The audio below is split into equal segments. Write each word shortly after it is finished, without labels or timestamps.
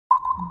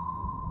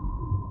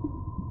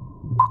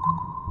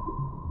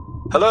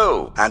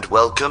Hello, and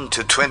welcome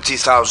to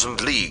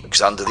 20,000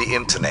 Leagues Under the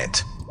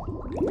Internet.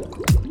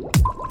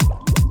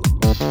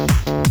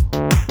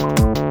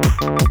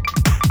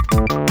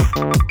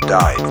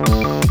 Dive.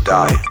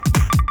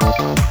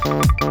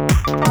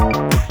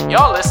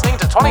 You're listening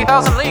to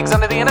 20,000 Leagues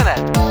Under the Internet,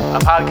 a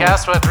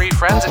podcast where three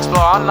friends explore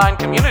online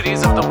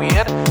communities of the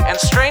weird and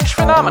strange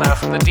phenomena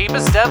from the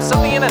deepest depths of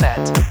the internet.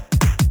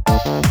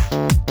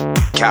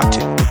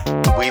 Captain,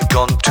 we've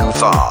gone too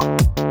far.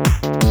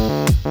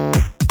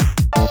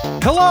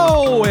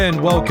 Hello and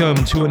welcome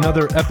to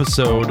another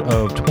episode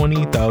of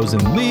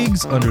 20,000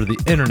 Leagues Under the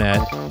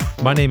Internet.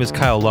 My name is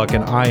Kyle Luck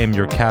and I am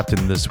your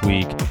captain this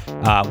week.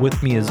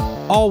 With me as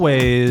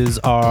always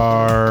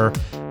are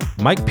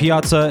Mike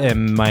Piazza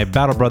and my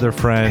battle brother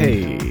friend.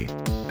 Hey.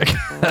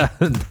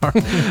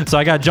 So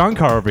I got John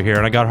Carr over here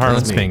and I got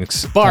Harlan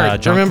Spinks.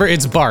 Bart. Remember,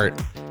 it's Bart.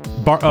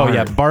 Bart. Oh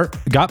yeah, Bart.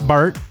 Got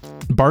Bart.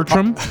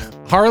 Bartram.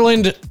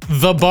 Harland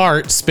the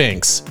Bart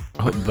Spinks.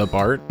 Oh, the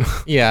BART?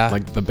 Yeah.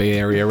 Like the Bay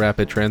Area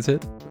Rapid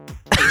Transit?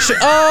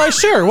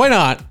 Sure. Why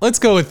not? Let's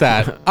go with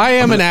that. I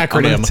am an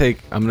acronym.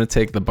 I'm gonna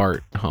take the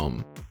BART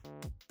home.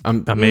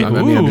 I'm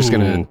just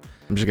gonna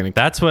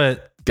That's what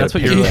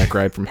your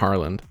ride from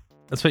Harland.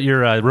 That's what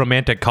your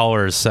romantic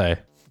callers say.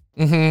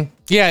 Mm-hmm.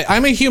 Yeah,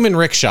 I'm a human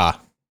rickshaw.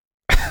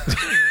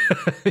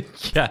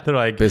 Yeah, they're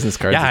like business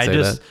cards. Yeah,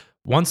 that.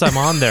 Once I'm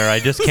on there, I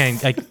just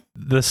can't.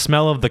 The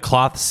smell of the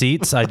cloth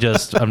seats.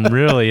 I'm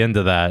really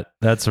into that.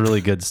 That's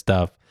really good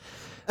stuff.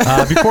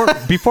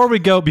 Before we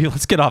go,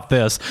 let's get off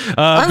this.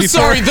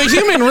 Sorry, the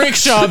human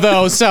rickshaw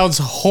though sounds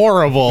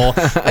horrible.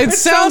 It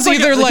sounds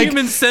either like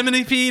human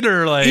centipede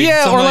or like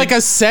like a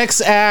sex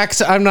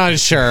act. I'm not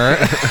sure.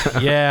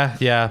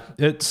 Yeah,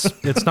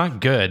 it's not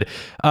good.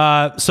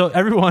 So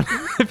everyone,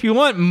 if you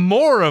want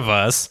more of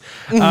us,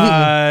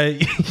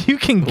 you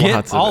can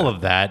get all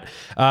of that.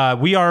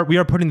 We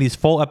are putting these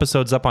full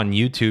episodes up on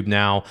YouTube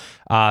now.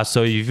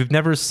 So if you've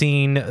never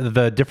seen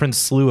the different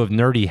slew of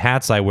nerdy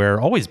hats I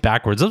wear, always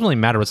backwards, doesn't really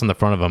matter what's on the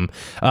front of them.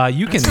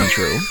 You can.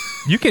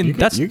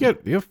 That's true.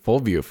 You have full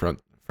view front.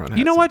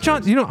 You know what,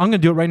 John? I'm gonna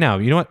do it right now.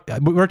 You know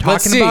what? We're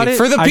talking about it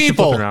for the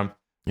people.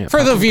 Yeah,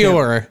 for the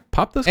viewer.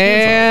 Pop those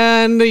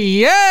and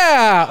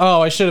yeah.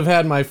 Oh, I should have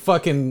had my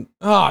fucking.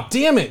 Oh,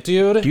 damn it,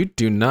 dude. You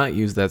do not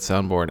use that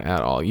soundboard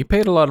at all. You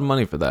paid a lot of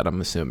money for that,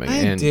 I'm assuming.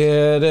 I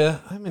did.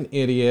 I'm an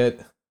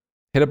idiot.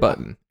 Hit a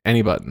button.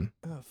 Any button.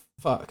 Oh,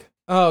 fuck.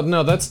 Oh,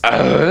 no, that's... Not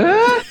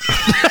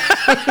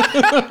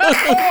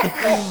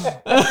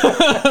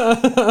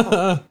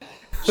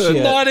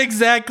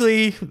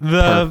exactly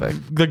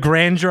the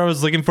grandeur I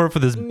was looking for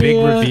this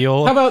big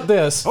reveal. How about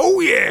this? Oh,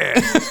 yeah.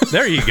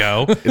 There you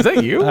go. Is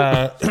that you?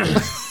 No,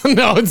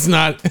 it's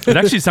not. It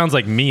actually sounds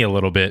like me a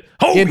little bit.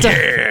 Oh,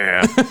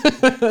 yeah.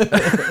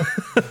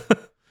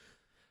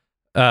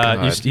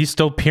 He's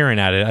still peering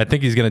at it. I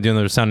think he's going to do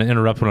another sound and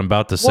interrupt what I'm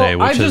about to say,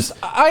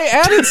 I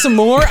added some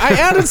more.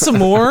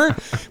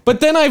 But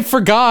then I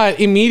forgot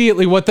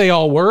immediately what they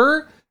all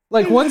were.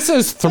 Like, one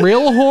says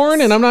thrill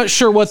horn, and I'm not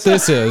sure what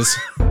this is.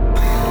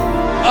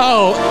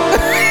 Oh.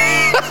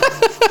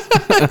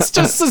 It's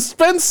just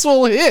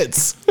suspenseful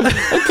hits.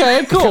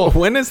 Okay, cool.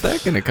 When is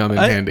that going to come in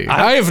handy?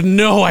 I have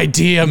no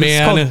idea,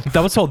 man.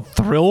 That was called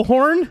thrill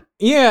horn?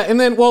 Yeah, and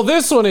then,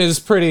 this one is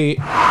pretty...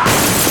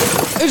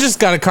 It just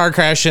got a car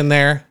crash in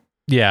there.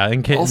 Yeah,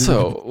 in case.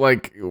 Also,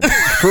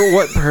 for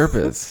what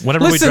purpose?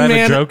 Whenever we drive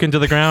a joke into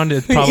the ground,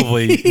 it's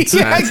probably...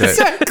 Exactly,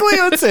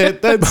 that's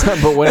it.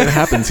 But when it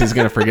happens, he's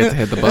going to forget to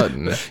hit the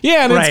button.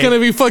 Yeah, and it's going to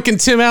be fucking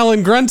Tim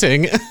Allen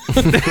grunting.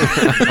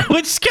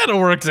 Which kind of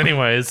works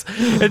anyways.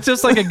 It's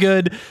just like a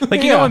good...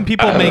 Like, you know when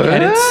people make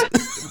edits...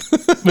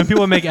 When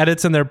people make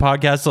edits in their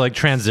podcast to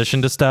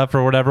transition to stuff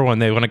or whatever, when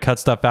they want to cut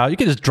stuff out, you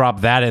can just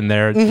drop that in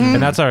there,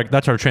 and that's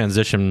our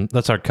transition.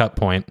 That's our cut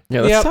point.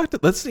 Yeah,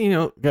 let's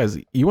guys.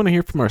 You want to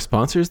hear from our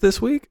sponsors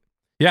this week?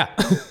 Yeah,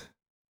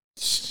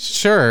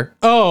 sure.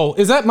 Oh,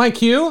 is that my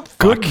cue?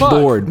 Good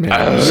Lord,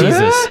 man!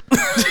 Jesus.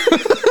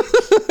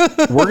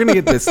 We're gonna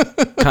get this.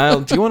 Kyle,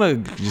 do you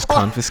want to just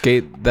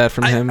confiscate that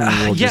from him,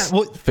 and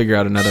we'll figure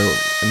out another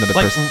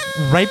person?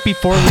 Right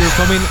before we were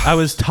filming, I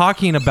was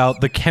talking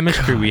about the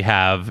chemistry we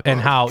have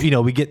and how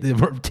we get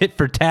tit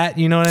for tat.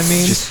 You know what I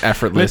mean? Just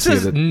effortless.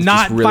 It's just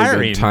not really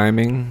firing. Good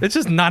timing. It's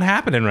just not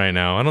happening right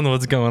now. I don't know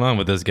what's going on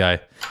with this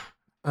guy.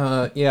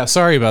 Yeah,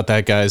 sorry about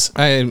that, guys.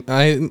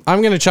 I'm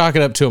gonna chalk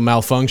it up to a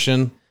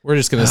malfunction. We're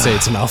just gonna say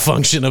it's a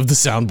malfunction of the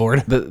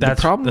soundboard.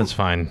 That's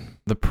fine.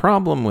 The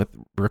problem with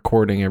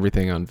recording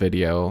everything on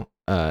video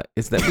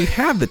is that we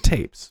have the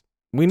tapes.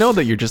 We know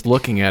that you're just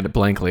looking at it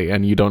blankly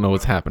and you don't know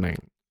what's happening.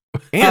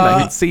 And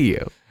I can see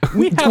you.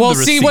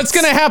 What's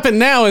going to happen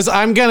now is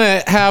I'm going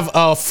to have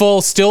a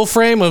full still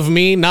frame of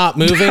me not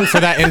moving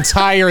for that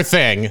entire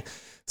thing.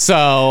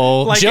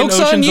 So Like in joke's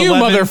on Ocean's you,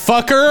 11.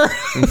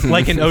 motherfucker.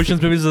 Like in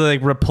Ocean's movies, they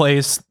like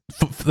replace,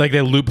 like they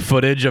loop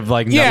footage of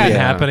like nothing Yeah.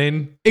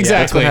 happening. That's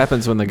Exactly. what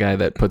happens when the guy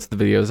that puts the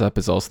videos up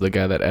is also the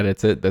guy that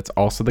edits it. That's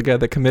also the guy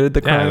that committed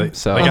the Yeah, crime.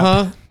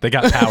 So they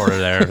got power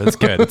there. That's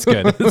good. It's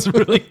good. It's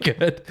really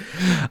good.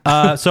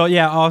 So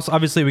yeah, also,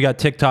 obviously we got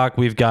TikTok,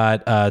 we've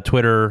got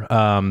Twitter.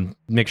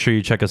 Make sure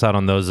you check us out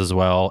on those as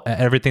well.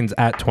 Everything's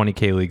at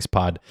 20K Leagues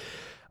Pod.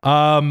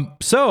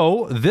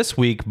 So this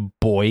week,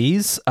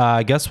 boys,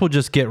 I guess we'll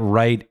just get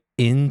right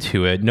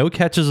into it. No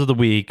catches of the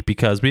week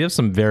because we have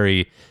some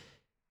very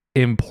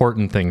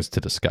important things to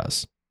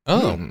discuss.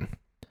 Oh, Mm. Do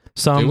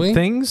Some we?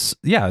 things,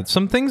 yeah,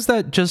 some things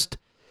that just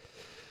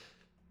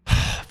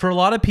for a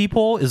lot of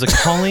people is a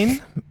calling.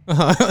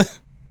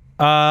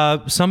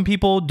 Some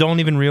people don't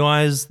even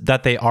realize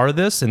that they are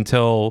this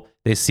until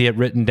they see it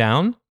written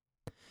down.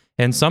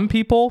 And some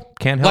people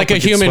can't help like a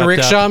but get human swept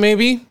rickshaw, up.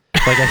 maybe.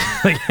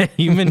 like a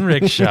human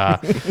rickshaw.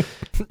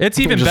 It's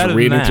even just better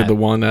read than into that. the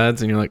one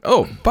ads and you're like,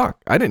 oh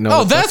fuck, I didn't know.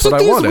 Oh, that's what I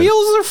these wanted.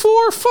 wheels are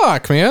for.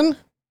 Fuck, man.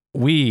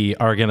 We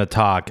are going to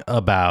talk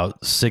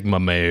about Sigma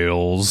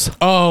males.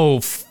 Oh,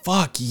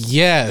 fuck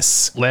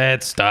yes.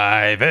 Let's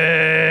dive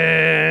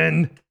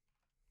in.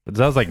 It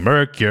sounds like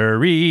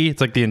Mercury. It's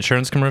like the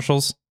insurance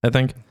commercials, I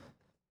think. Is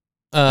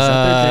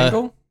that their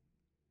jingle?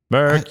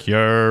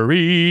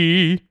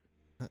 Mercury.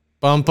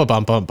 Bum ba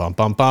bum bum bum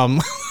bum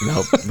bum.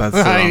 Nope, that's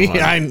the wrong one.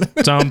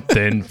 I'm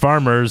Something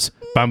farmers.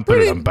 Bum,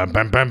 bum, bum,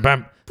 bum, bum,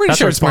 bum. pretty That's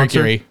sure our it's sponsor.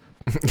 Mercury.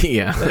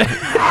 Yeah.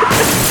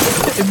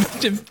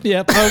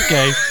 Yep.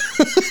 Okay.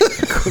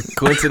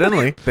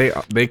 Coincidentally,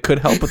 they could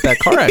help with that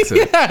car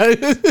accident.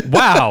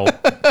 Wow.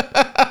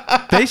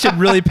 They should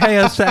really pay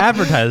us to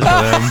advertise for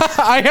them.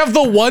 I have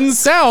the one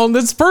sound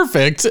that's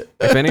perfect.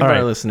 If any of All our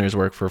right. listeners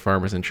work for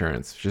Farmers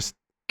Insurance, just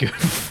Good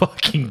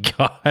fucking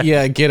God.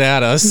 Yeah, get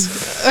at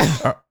us.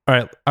 All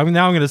right. I'm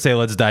going to say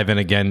let's dive in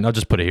again. I'll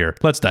just put it here.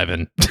 Let's dive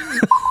in.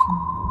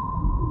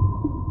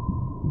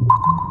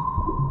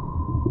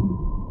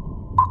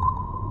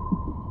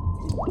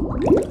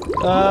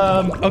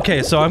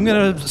 Okay, so I'm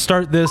gonna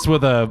start this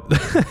with a.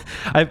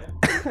 I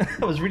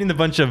was reading a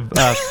bunch of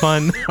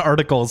fun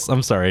articles.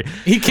 I'm sorry.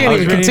 He can't I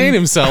was even reading- contain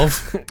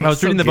himself. I was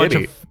so reading a bunch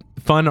giddy. of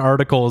fun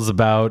articles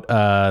about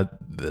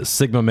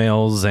Sigma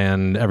males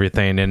and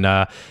everything, and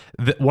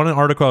one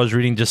article I was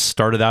reading just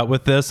started out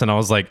with this, and I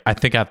was like, I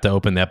think I have to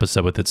open the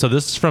episode with it. So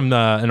this is from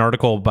an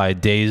article by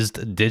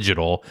Dazed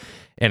Digital,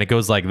 and it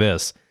goes like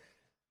this.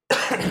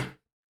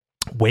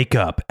 Wake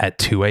up at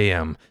 2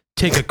 a.m.,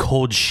 take a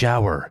cold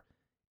shower,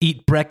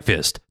 eat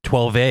breakfast,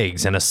 12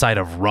 eggs and a side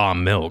of raw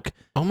milk.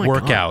 Oh my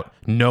Work God. out,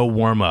 no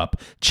warm up.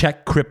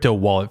 Check crypto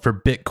wallet for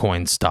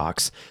Bitcoin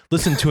stocks.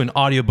 Listen to an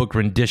audiobook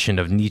rendition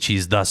of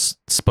Nietzsche's Thus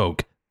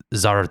Spoke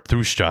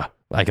Zarathustra.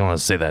 I can only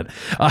say that.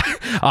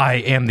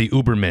 I am the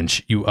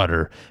Ubermensch, you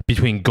utter,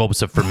 between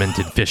gulps of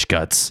fermented fish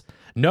guts.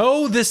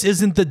 No, this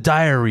isn't the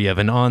diary of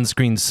an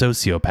on-screen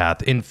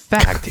sociopath. In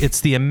fact,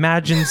 it's the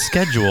imagined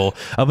schedule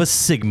of a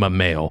Sigma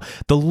male,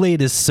 the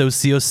latest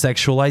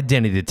sociosexual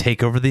identity to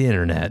take over the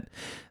internet.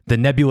 The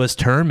nebulous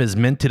term is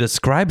meant to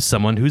describe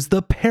someone who's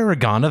the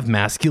paragon of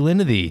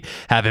masculinity,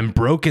 having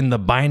broken the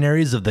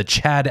binaries of the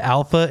Chad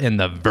Alpha and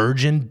the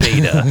Virgin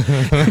Beta.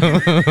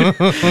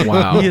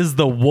 wow. He is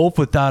the wolf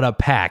without a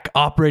pack,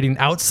 operating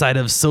outside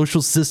of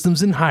social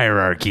systems and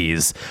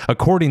hierarchies.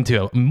 According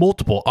to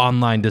multiple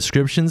online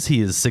descriptions,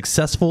 he is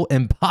successful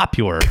and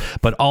popular,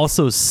 but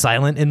also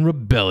silent and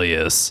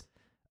rebellious.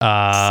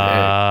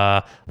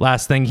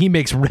 Last thing, he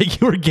makes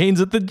regular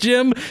gains at the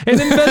gym and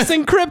invests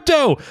in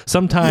crypto,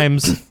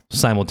 sometimes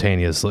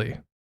simultaneously.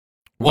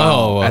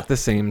 Whoa. At the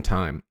same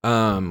time.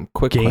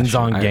 Quick Gains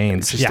question. on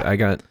gains. Just, Yeah. I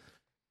got.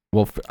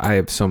 Well, I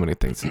have so many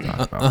things to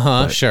talk about.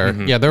 Uh-huh, but sure.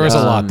 Yeah, there was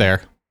a lot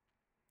there.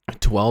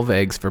 12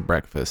 eggs for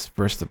breakfast.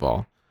 First of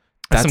all,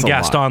 That's that's some a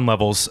lot. Gaston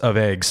levels of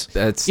eggs.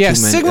 That's Yeah,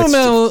 too many. Sigma that's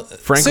male.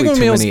 frankly Sigma too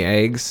males. many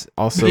eggs.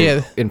 Also,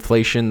 Yeah.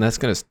 inflation. That's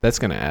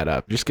gonna add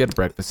up. Just get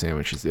breakfast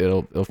sandwiches.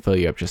 It'll fill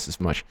you up just as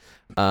much.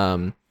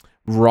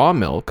 Raw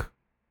milk.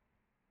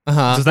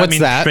 Uh-huh. Does that What's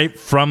mean that? straight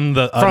from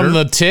the udder? From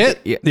the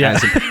tit? Yeah.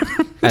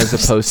 As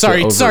opposed Sorry,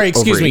 to over, sorry,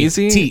 excuse over me,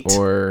 easy teat.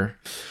 or.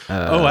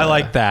 Oh, I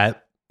like that.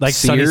 Like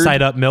sunny seared?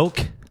 side up milk,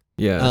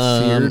 Yeah,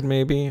 seared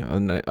maybe,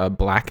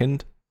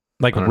 blackened.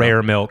 like I don't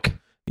rare milk.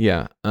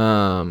 Yeah.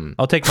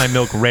 I'll take my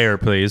milk rare,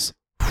 please.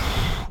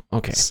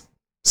 Okay.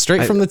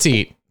 Straight from the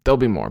teat. There'll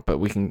be more, but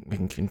we can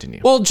continue.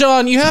 Well,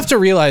 John, you have to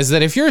realize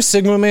that if you're a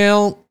Sigma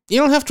male, you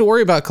don't have to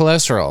worry about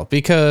cholesterol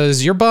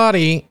because your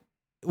body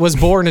was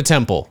born a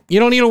temple. You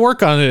don't need to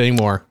work on it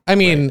anymore. I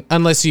mean,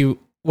 unless you,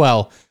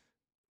 well,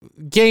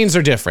 gains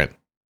are different.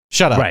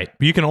 Shut up. Right.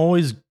 You can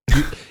always,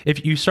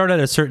 if you start at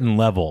a certain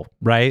level,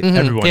 right? Mhm.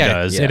 Everyone Yeah.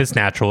 does. Yeah. It is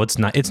natural. It's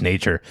not. It's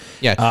nature.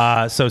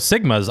 Yeah. So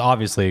Sigma is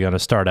obviously going to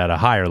start at a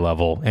higher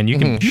level, and you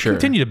can you Sure.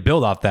 continue to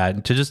build off that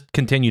and to just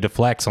continue to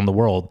flex on the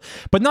world.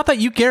 But not that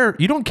you care.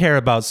 You don't care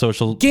about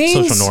social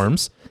Gains-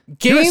 norms.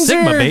 You're a Gains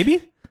Sigma, are,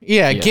 baby.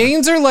 Yeah,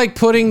 gains are like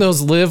putting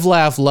those live,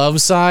 laugh,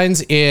 love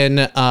signs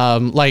in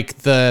like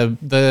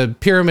the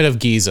Pyramid of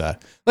Giza.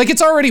 Like,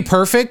 it's already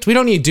perfect. We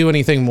don't need to do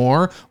anything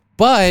more.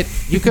 But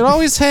you could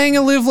always hang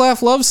a live,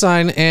 laugh, love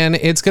sign, and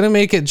it's going to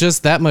make it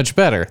just that much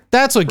better.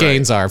 That's what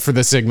gains are for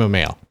the Sigma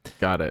male.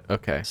 Got it.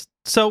 Okay.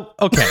 So,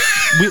 okay.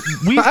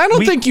 I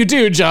don't think you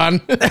do,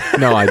 John.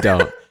 No, I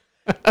don't.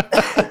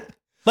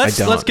 Let's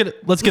get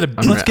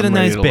a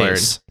nice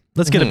base.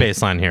 Let's get a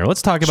baseline here.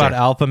 Let's talk about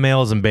alpha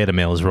males and beta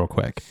males real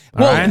quick.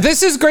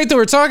 This is great that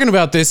we're talking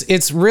about this.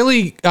 It's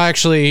really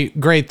actually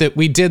great that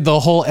we did the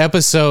whole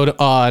episode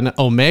on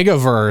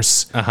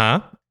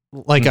Omegaverse.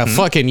 Like a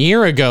fucking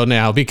year ago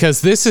now, because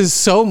this is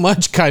so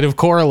much kind of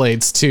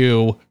correlates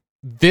to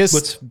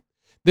this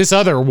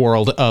other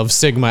world of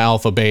Sigma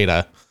Alpha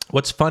Beta.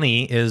 What's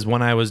funny is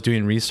when I was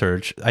doing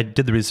research, I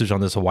did the research on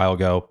this a while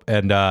ago,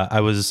 and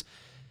I was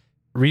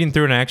reading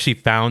through and I actually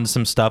found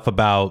some stuff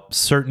about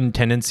certain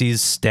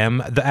tendencies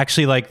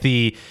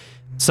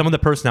some of the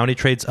personality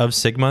traits of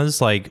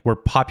Sigmas like were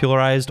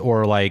popularized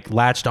or like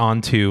latched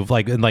onto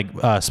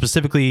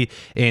specifically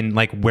in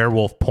like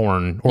werewolf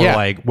porn or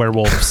like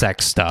werewolf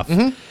sex stuff.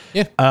 John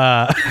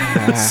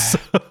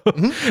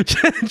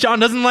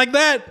doesn't like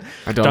that.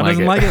 John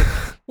doesn't like it.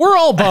 We're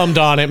all bummed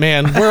on it,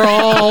 man. We're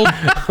all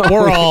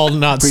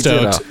not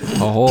stoked. A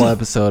whole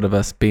episode of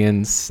us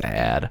being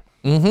sad.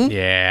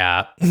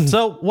 Yeah.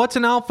 So what's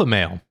an alpha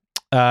male?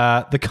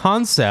 The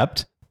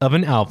concept of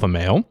an alpha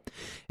male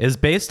is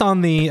based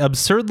on the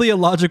absurdly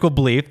illogical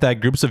belief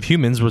that groups of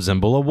humans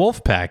resemble a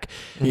wolf pack,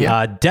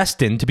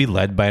 destined to be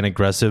led by an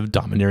aggressive,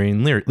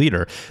 domineering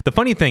leader. The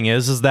funny thing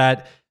is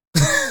that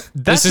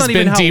this has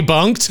been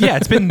debunked. Yeah,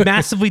 it's been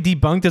massively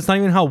debunked. It's not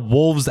even how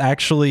wolves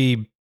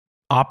actually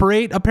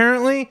operate,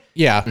 apparently.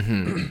 Yeah.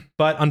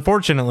 But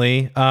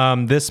unfortunately,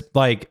 this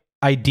like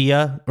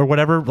idea or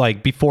whatever,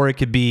 like before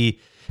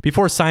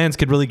science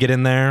could really get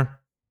in there,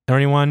 or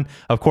anyone,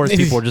 of course,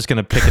 people are just going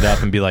to pick it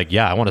up and be like,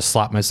 yeah, I want to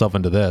slap myself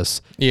into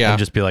this. Yeah. And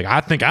just be like,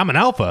 I think I'm an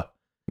alpha.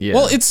 Yeah.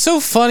 Well, it's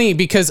so funny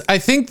because I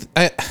think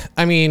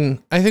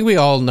we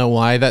all know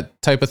why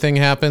that type of thing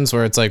happens,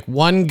 where it's like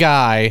one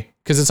guy,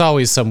 because it's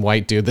always some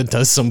white dude that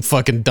does some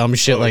fucking dumb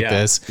shit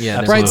this.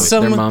 Yeah, right.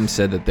 Their mom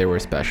said that they were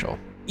special.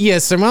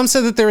 Yes, their mom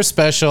said that they were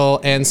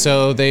special, and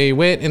so they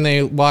went and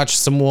they watched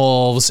some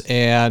wolves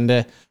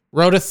and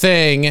wrote a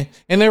thing,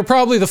 and they were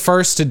probably the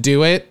first to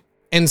do it.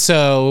 And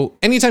so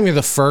anytime you're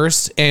the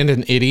first and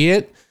an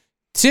idiot,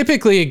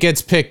 typically it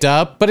gets picked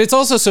up, but it's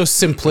also so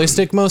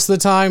simplistic most of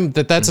the time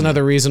that's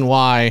another reason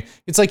why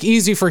it's like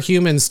easy for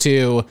humans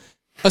to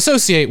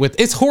associate with.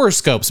 It's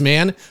horoscopes,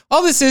 man.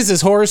 All this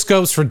is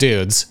horoscopes for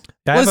dudes.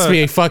 Let's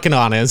be fucking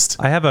honest.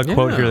 I have a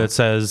quote here that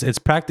says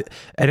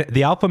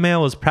the alpha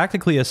male is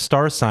practically a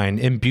star sign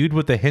imbued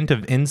with a hint of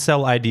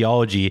incel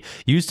ideology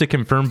used to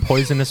confirm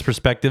poisonous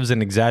perspectives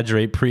and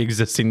exaggerate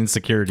pre-existing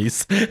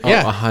insecurities.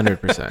 Yeah.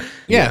 100%.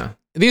 Yeah.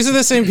 These are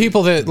the same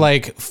people that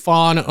like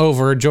fawn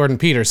over Jordan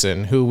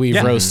Peterson, who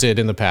we've roasted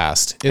in the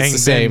past. It's and the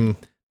same.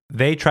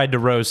 They tried to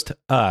roast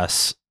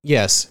us.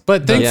 Yes,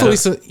 but thankfully,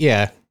 some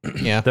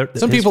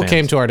people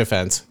came to our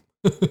defense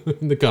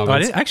in the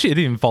comments. I didn't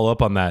even follow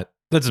up on that.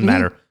 That doesn't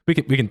matter. We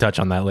can touch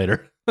on that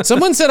later.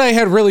 Someone said I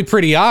had really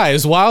pretty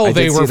eyes while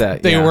they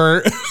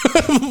were.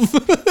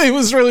 It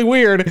was really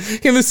weird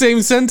in the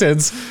same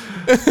sentence.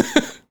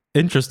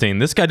 Interesting.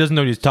 This guy doesn't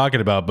know what he's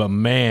talking about, but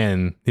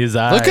man, his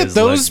eyes. Look at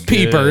those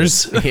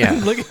peepers. Yeah.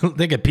 look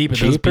at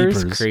those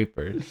peepers.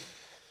 Creepers.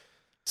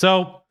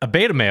 So a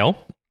beta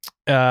male,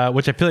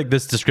 which I feel like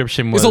this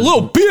description was a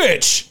little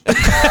bitch.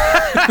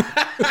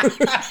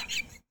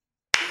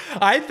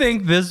 I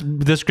think this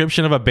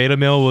description of a beta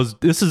male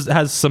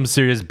has some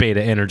serious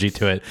beta energy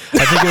to it.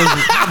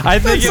 I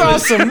think it was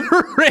awesome.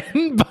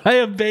 Written by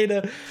a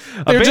beta.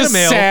 They're beta just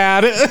male,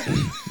 sad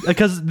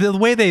because the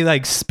way they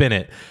like spin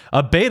it.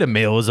 A beta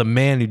male is a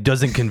man who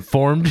doesn't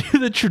conform to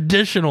the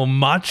traditional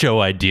macho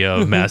idea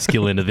of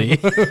masculinity.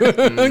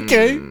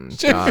 Okay,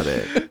 got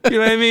it. You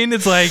know what I mean?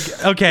 It's like,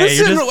 okay,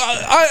 listen,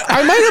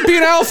 I might not be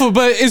an alpha,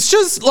 but it's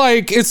just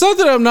like, it's not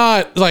that I'm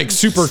not like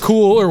super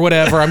cool or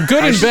whatever. I'm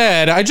good in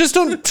bed. I just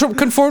don't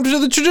conform to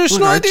the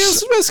traditional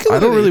ideas of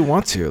masculinity. I don't really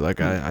want to. Like,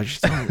 I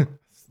just don't.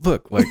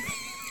 Look, like,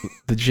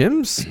 the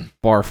gym's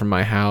far from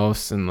my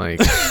house, and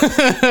like,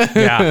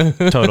 yeah,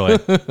 totally.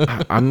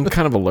 I'm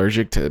kind of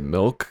allergic to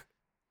milk.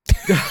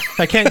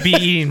 I can't be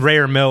eating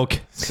rare milk,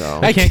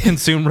 so I can't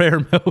consume rare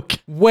milk.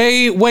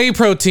 Whey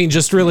protein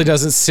just really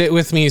doesn't sit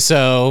with me,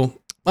 so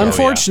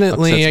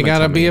unfortunately, I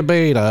gotta be a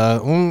beta.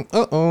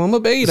 I'm a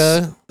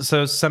beta.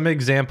 So some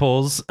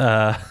examples.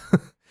 So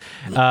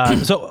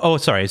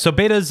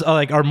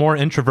betas are more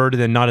introverted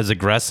and not as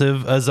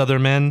aggressive as other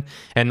men,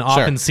 and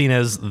often seen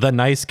as the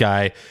nice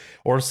guy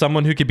or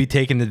someone who could be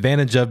taken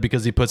advantage of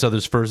because he puts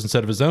others first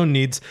instead of his own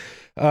needs.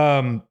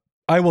 I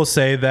will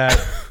say that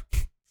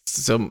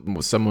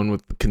someone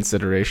with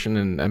consideration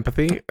and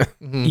empathy.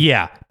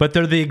 Yeah, but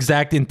they're the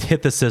exact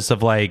antithesis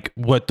of like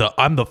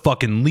I'm the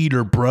fucking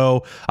leader,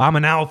 bro. I'm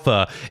an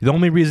alpha. The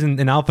only reason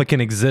an alpha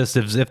can exist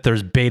is if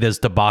there's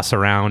betas to boss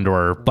around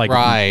or like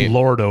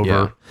lord over.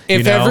 Yeah.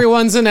 If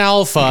everyone's an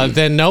alpha,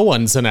 then no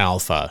one's an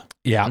alpha.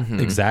 Yeah,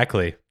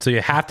 exactly. So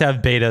you have to have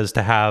betas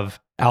to have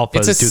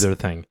alphas do their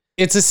thing.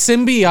 It's a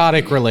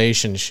symbiotic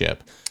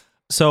relationship.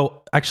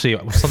 So actually,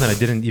 something I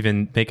didn't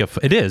even make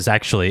it is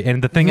actually,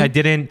 and the thing I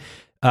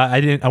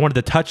wanted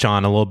to touch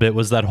on a little bit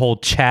was that whole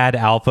Chad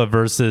alpha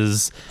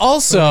versus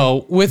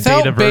without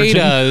beta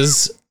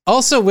betas,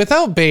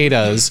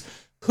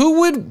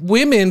 who would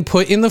women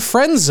put in the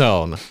friend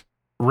zone?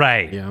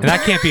 Right. Yeah. And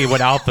that can't be what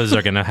alphas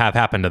are going to have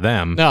happen to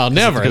them. No,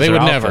 never. They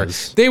would never.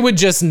 They would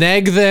just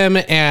neg them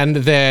and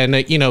then,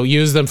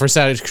 use them for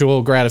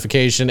sexual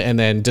gratification and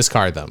then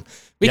discard them.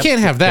 We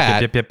can't have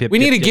that. We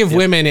need to give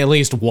women at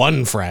least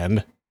one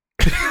friend.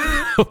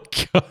 Oh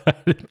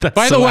God.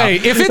 By the way,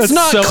 if it's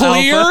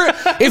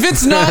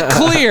not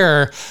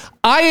clear,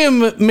 I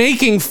am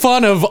making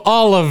fun of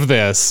all of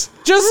this.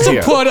 Just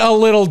to put a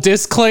little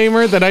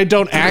disclaimer that I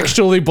don't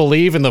actually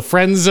believe in the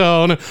friend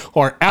zone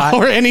or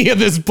any of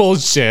this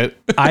bullshit.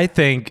 I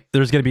think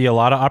there's going to be a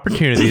lot of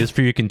opportunities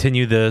for you to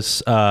continue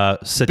this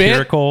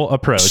satirical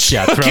approach.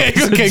 Yeah.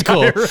 Okay,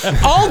 cool.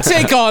 I'll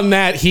take on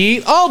that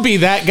heat. I'll be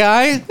that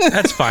guy.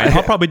 That's fine.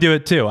 I'll probably do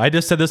it too. I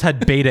just said this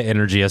had beta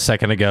energy a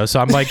second ago, so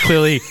I'm like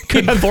clearly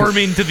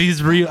conforming to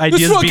these real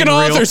ideas. This fucking being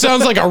author real.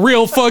 sounds like a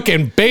real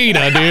fucking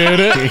beta,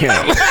 dude.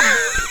 Yeah.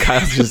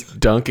 Kyle's just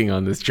dunking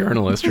on this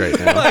journalist right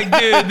now. Like,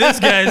 dude, this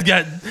guy's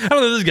got. I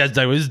don't know what this guy's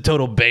talking about. He's a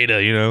total beta,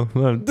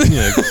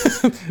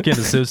 can't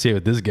associate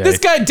with this guy. This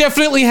guy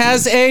definitely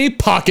has a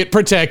pocket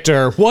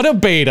protector. What a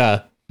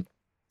beta.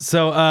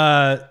 So,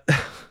 God.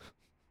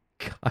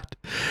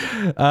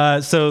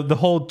 So the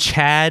whole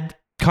Chad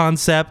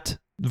concept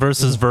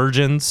versus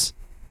virgins.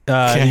 You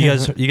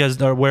guys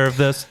are aware of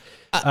this?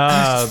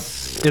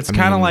 It's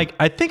kind of like,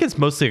 I think it's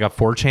mostly like a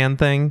 4chan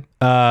thing.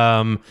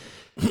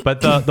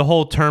 But the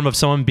whole term of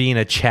someone being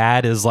a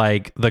Chad is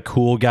like the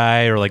cool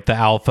guy or like the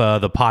alpha,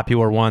 the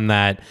popular one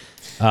that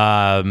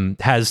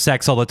has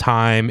sex all the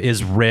time,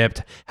 is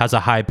ripped, has a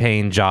high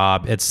paying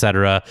job,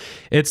 etc.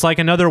 It's like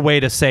another way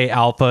to say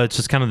alpha. It's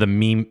just kind of the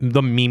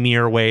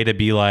memeier way to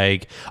be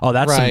like, oh,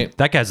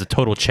 that guy's a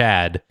total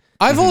Chad.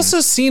 I've also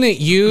seen it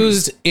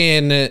used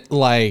in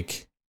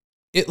like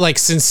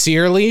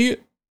sincerely,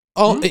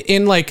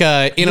 in like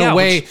in a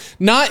way,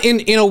 not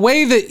in a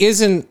way that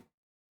isn't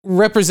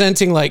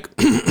representing like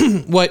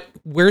what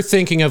we're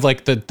thinking of,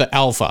 like the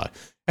alpha,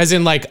 as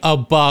in like a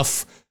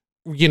buff,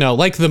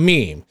 like the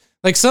meme.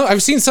 Like, so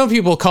I've seen some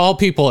people call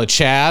people a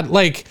Chad.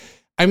 Like,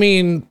 I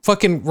mean,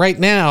 fucking right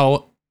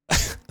now,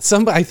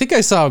 I think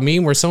I saw a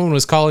meme where someone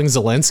was calling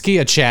Zelensky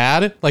a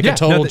Chad, like a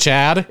total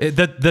Chad.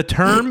 The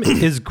term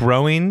is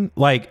growing,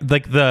 like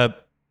the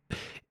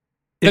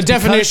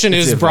definition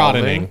is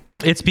broadening.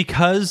 It's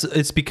because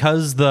this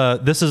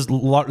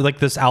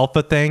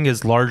alpha thing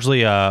is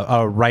largely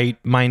a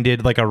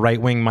right-minded, like a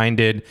right-wing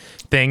minded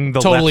thing.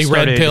 Totally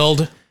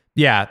red-pilled.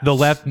 Yeah, the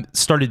left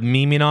started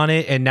memeing on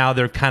it, and now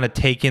they're kind of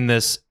taking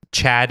this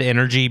Chad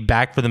energy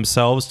back for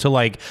themselves to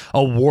like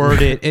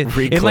award it,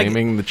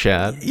 reclaiming the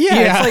Chad.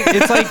 Yeah.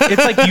 It's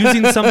like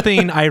using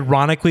something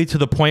ironically to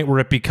the point where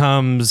it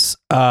becomes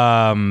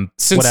sincere.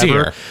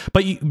 Whatever.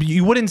 But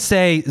you wouldn't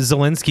say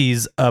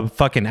Zelensky's a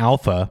fucking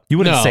alpha. You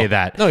wouldn't say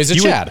that. No, he's a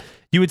Chad.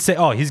 You would say,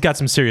 oh, he's got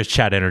some serious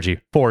Chad energy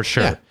for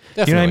sure. Yeah,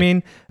 definitely. You know what I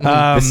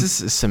mean?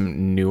 This is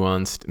some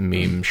nuanced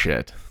meme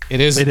shit. It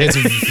is. It's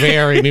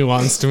very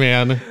nuanced,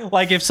 man.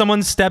 Like if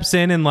someone steps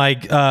in and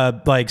like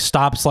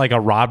stops like a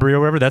robbery or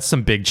whatever, that's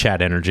some big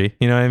Chad energy.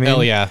 You know what I mean?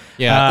 Hell yeah,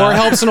 yeah. Or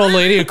helps an old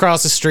lady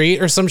across the street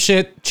or some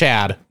shit.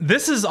 Chad.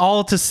 This is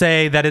all to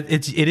say that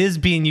it is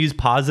being used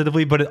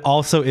positively, but it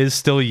also is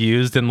still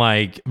used in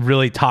like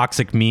really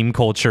toxic meme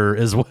culture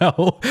as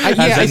well as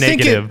a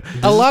negative.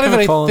 Think a lot of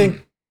it, I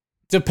think,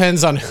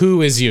 depends on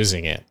who is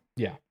using it.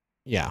 Yeah.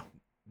 Yeah.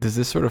 Does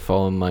this sort of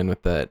fall in line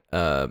with that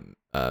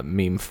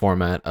meme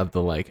format of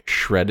the like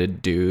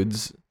shredded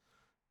dudes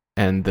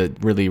and the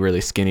really, really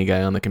skinny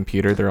guy on the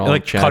computer? They're all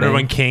like chatting. Cutter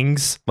and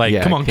Kings. Like,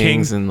 come on,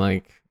 Kings. And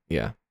like,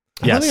 yeah.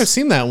 I don't think I've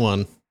seen that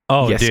one.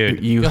 Oh, yes,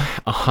 dude, you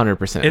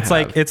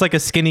 100%. It's like a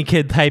skinny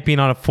kid typing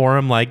on a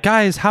forum, like,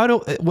 guys, how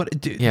do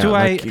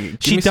I?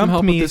 She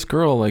dumped me. With this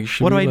girl, like,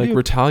 should we like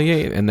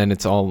retaliate? And then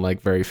it's all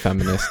like very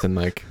feminist and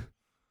like.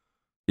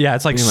 Yeah,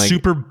 it's like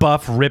super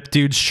buff, ripped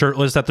dudes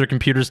shirtless at their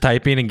computers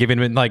typing and giving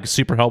them like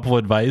super helpful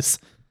advice.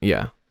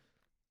 Yeah.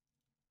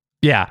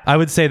 Yeah, I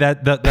would say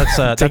that's a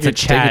Chad. Take your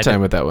time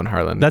with that one,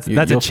 Harlan. That's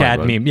a Chad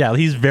meme. Yeah,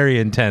 he's very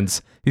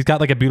intense. He's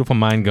got like a beautiful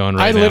mind going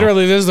right now.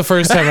 This is the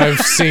first time I've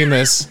seen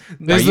this.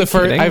 This is the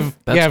first.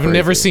 I've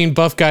never seen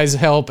buff guys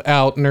help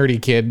out nerdy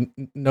kid.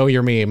 Know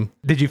your meme.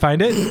 Did you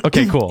find it?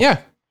 Okay, cool. Yeah.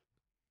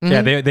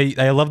 Mm-hmm.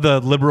 Yeah, I love the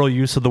liberal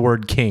use of the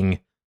word king.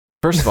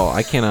 First of all,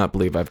 I cannot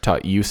believe I've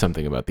taught you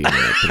something about the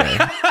internet today.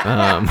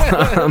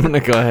 I'm going to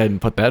go ahead and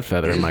put that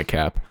feather in my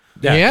cap.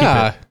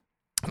 Yeah.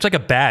 It's like a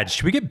badge.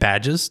 Should we get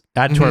badges?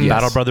 Add to our Yes.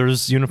 Battle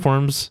Brothers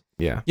uniforms?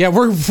 Yeah. Yeah,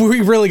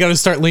 we really got to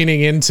start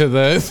leaning into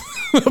the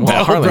Well,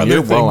 Battle Harlan, Brother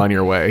you're thing. well on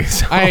your way.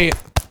 So. I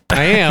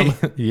am.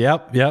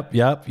 Yep.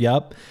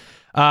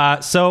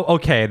 So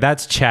okay,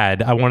 that's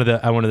Chad. I wanted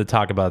to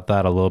talk about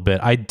that a little bit.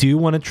 I do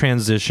want to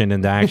transition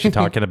into actually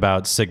talking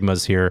about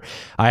Sigmas here.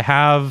 I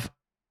have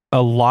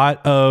a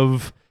lot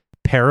of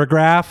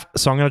paragraph,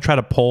 so I'm going to try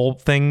to pull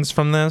things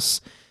from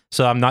this.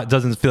 So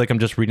doesn't feel like I'm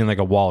just reading like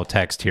a wall of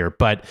text here,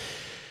 but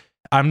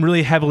I'm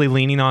really heavily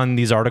leaning on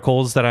these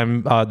articles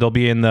that they'll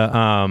be in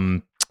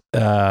the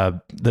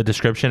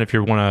description if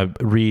you want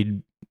to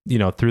read,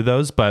 through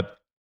those. But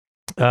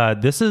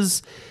this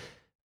is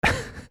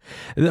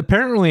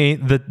apparently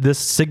this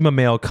Sigma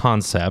male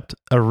concept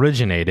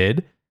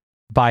originated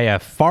by a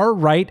far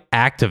right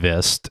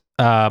activist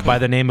by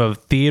the name of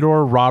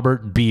Theodore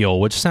Robert Beale,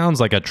 which sounds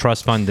like a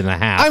trust fund and a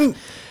half.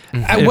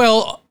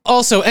 Well,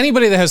 also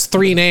anybody that has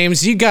 3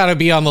 names, you got to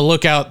be on the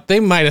lookout. They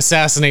might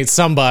assassinate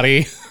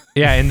somebody.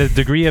 Yeah, and the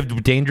degree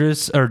of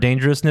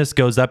dangerousness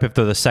goes up if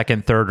they're the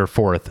second, third, or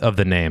fourth of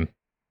the name.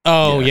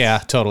 Oh yeah,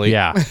 totally.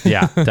 Yeah,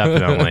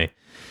 definitely.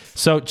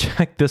 So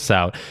check this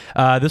out.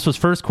 This was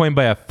first coined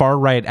by a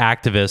far-right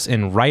activist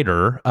and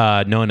writer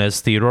known as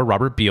Theodore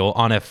Robert Beale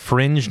on a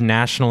fringe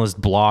nationalist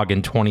blog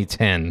in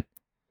 2010.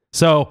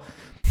 So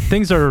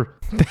things are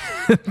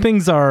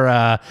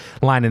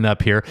lining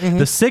up here. Mm-hmm.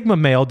 The Sigma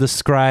male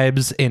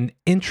describes an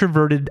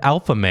introverted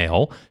alpha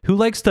male who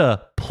likes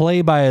to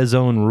play by his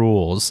own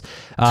rules.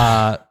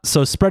 This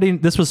was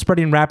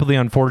spreading rapidly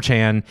on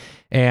 4chan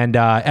and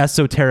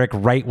esoteric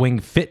right-wing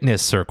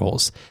fitness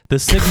circles. The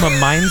Sigma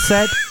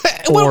mindset.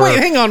 Wait,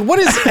 hang on. What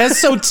is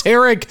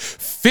esoteric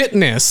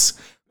fitness?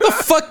 The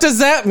fuck does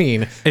that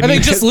mean? Are they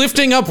just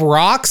lifting up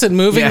rocks and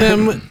moving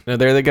them? No,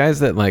 they're the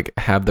guys that like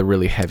have the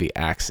really heavy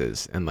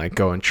axes and like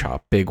go and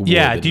chop big wood.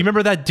 Yeah. Do you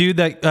remember that dude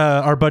that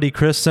our buddy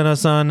Chris sent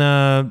us on?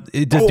 I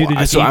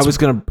was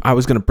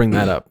gonna bring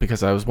that up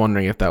because I was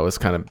wondering if that was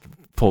kind of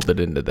folded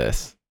into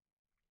this.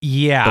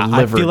 Yeah, The I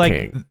Liver feel like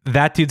King.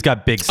 that dude's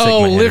got big Sigma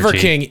Oh, energy. Liver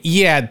King.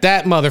 Yeah,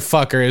 that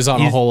motherfucker is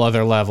on a whole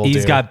other level, He's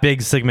dude. got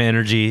big Sigma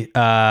energy,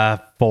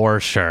 for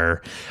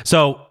sure.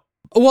 So,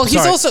 Well, he's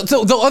sorry. also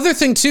the other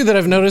thing too that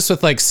I've noticed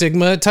with like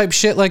Sigma type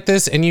shit like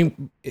this, and you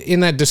in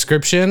that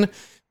description,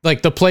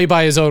 like the play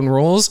by his own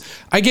rules,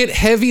 I get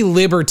heavy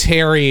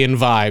libertarian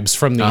vibes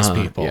from these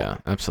people. Yeah,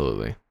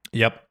 absolutely.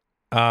 Yep.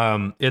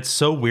 It's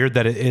so weird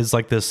that it is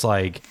like this,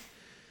 like,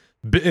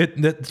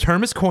 the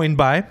term is coined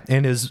by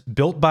and is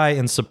built by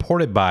and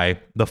supported by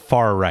the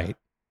far right.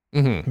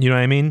 Mm-hmm. You know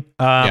what I mean?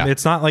 Yeah.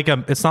 It's not like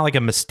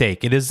a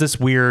mistake. It is this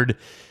weird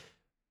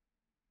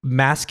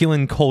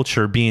masculine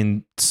culture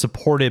being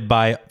supported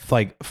by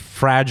like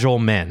fragile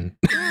men.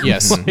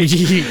 Yes.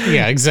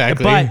 Yeah,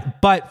 exactly.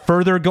 But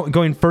further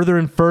going further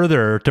and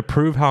further to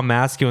prove how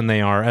masculine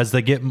they are as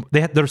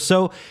they're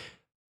so.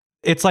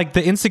 It's like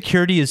the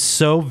insecurity is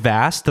so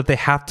vast that they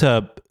have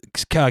to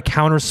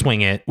counter swing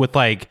it with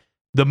like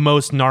the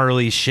most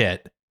gnarly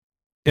shit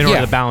in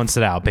order to balance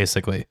it out.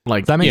 Basically,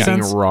 Like does that make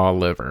eating sense? raw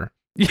liver.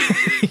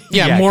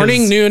 Yeah,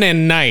 morning, 'cause- noon,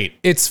 and night.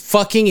 It's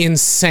fucking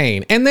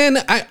insane. And then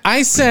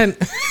I sent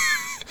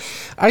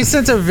I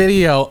sent a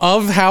video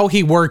of how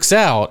he works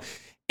out,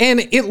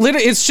 and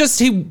it's just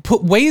he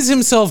weighs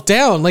himself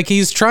down like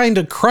he's trying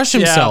to crush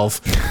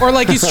himself, or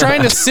like he's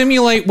trying to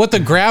simulate what the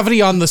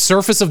gravity on the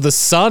surface of the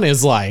sun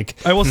is like.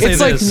 I will say it's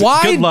this.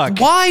 like Good luck.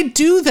 why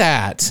do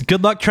that?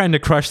 Good luck trying to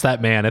crush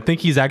that man. I think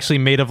he's actually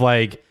made of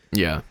like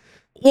Yeah.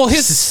 Well,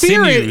 his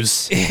spirit,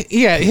 sinews.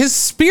 yeah, his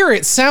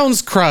spirit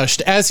sounds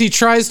crushed as he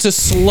tries to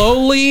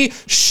slowly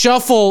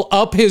shuffle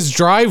up his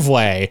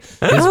driveway.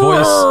 His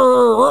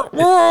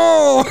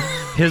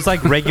his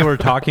like regular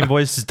talking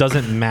voice just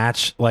doesn't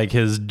match like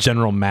his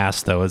general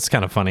mass though. It's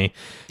kind of funny.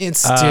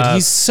 It's dude,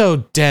 he's so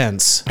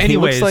dense. He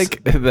Anyways, looks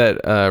like that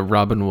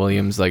Robin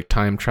Williams like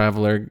time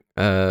traveler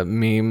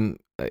meme.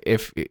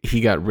 If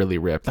he got really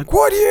ripped, like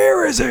what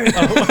year is it?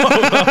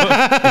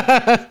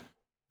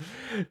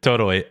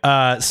 totally.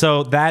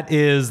 So that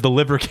is the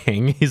Liver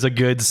King. He's a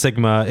good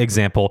Sigma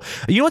example.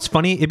 You know what's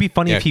funny? It'd be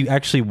funny if he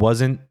actually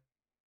wasn't,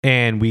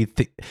 and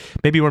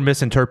maybe we're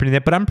misinterpreting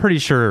it. But I'm pretty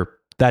sure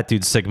that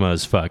dude's Sigma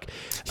as fuck.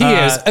 He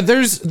is.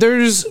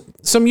 There's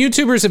some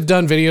YouTubers have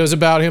done videos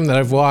about him that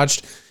I've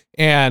watched,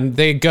 and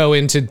they go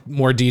into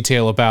more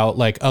detail about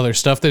like other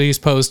stuff that he's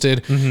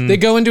posted. Mm-hmm. They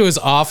go into his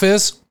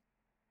office,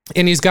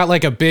 and he's got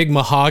like a big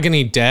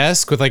mahogany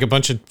desk with like a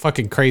bunch of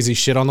fucking crazy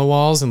shit on the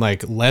walls and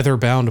like leather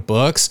bound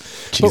books.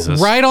 Jesus. But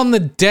right on the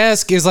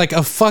desk is like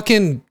a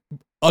fucking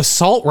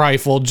assault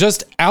rifle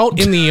just out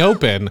in the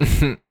open.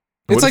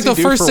 It's like the does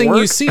he do first for thing you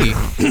work? see.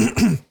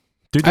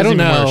 Dude I doesn't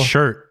don't even wear know. a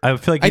shirt. I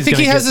feel like I he's think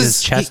gonna he get has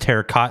his chest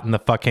hair caught in the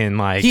fucking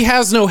like. He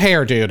has no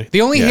hair, dude.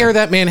 The only hair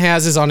that man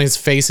has is on his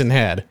face and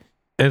head.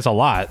 It's a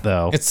lot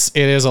though. It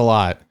is a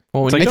lot.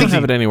 Well, when like you I don't think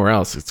have it anywhere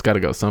else, it's got to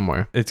go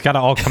somewhere. It's got to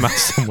all come out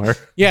somewhere.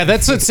 Yeah,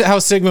 that's how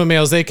Sigma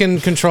males, they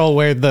can control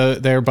where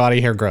their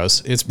body hair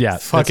grows. It's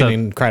fucking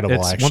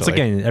incredible, actually. Once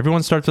again,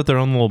 everyone starts with their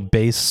own little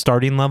base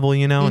starting level,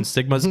 and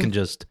Sigmas can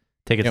just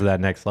take it to that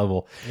next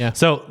level. Yeah.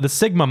 So the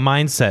Sigma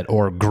mindset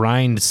or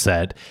grind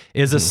set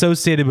is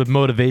associated with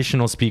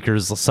motivational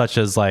speakers such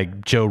as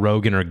like Joe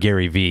Rogan or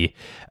Gary Vee.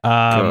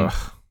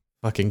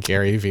 Fucking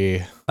Gary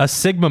Vee. A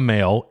Sigma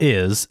male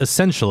is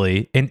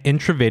essentially an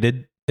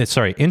introverted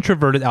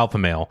alpha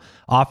male,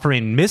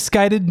 offering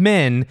misguided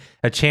men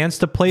a chance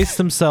to place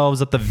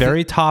themselves at the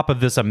very top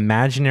of this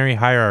imaginary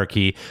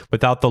hierarchy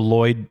without the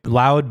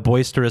loud,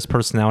 boisterous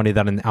personality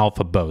that an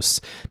alpha boasts.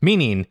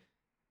 Meaning,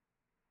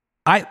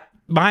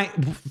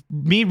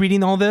 me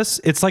reading all this,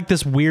 it's like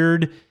this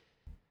weird.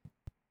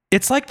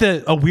 It's like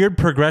a weird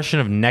progression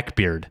of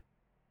neckbeard.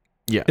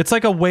 Yeah, it's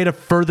like a way to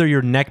further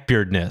your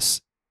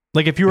neckbeardness.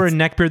 Like if you were a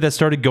neckbeard that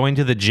started going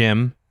to the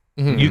gym,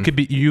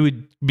 you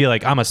would be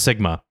like, I'm a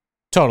Sigma.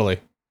 Totally.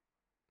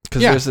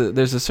 Because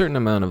there's a certain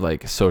amount of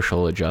like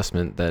social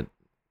adjustment that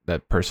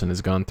person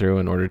has gone through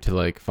in order to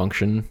like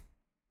function,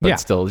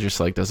 but still just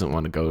like doesn't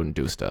want to go and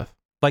do stuff.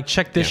 Like,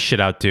 check this shit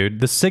out, dude.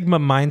 The Sigma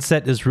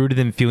mindset is rooted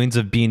in feelings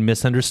of being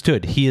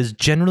misunderstood. He is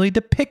generally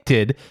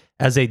depicted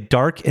as a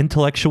dark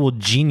intellectual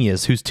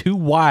genius who's too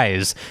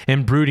wise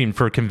and brooding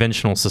for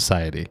conventional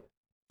society.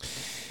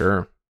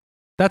 Sure.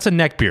 That's a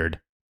neckbeard.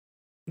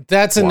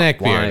 That's a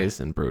neckbeard. Wise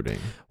and brooding.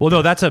 Well,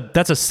 no, that's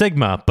a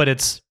Sigma, but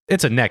it's a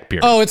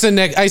neckbeard. Oh, it's a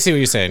neck. I see what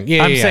you're saying.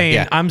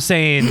 Yeah, I'm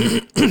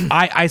saying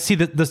I see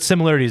that the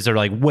similarities are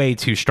like way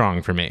too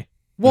strong for me.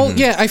 Well,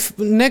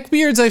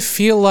 neckbeards, I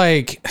feel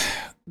like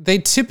they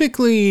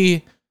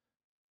typically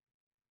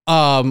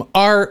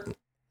are,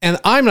 and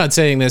I'm not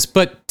saying this,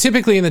 but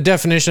typically in the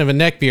definition of a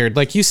neckbeard,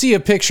 like you see a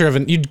picture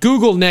of you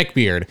Google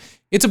neckbeard,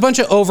 it's a bunch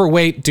of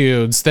overweight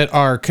dudes that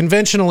are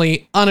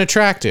conventionally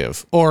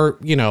unattractive or,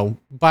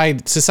 by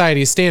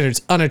society's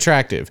standards,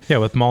 unattractive. Yeah,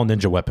 with Mall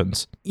Ninja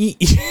weapons.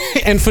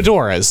 And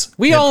fedoras.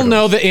 We all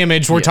know the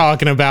image we're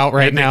talking about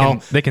right now.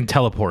 They can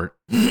teleport.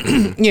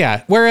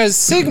 Yeah. Whereas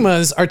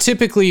Sigmas are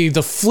typically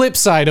the flip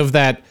side of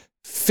that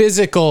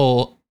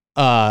physical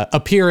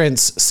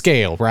appearance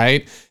scale,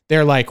 right?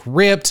 They're like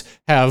ripped,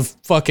 have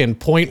fucking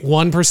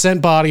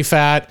 0.1% body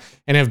fat,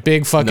 and have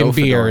big fucking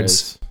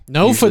beards.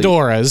 No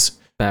fedoras.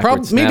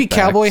 Maybe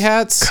cowboy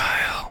hats.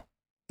 Kyle.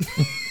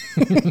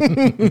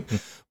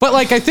 But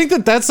like, I think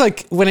that's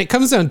like, when it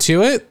comes down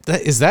to it,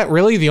 is that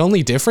really the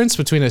only difference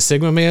between a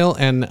Sigma male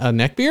and a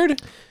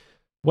neckbeard?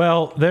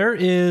 Well, there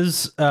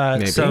is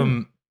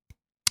some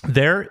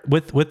there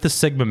with the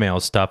Sigma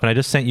male stuff, and I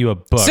just sent you a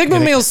book. Sigma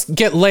males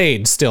get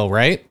laid still,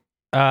 right?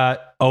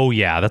 Oh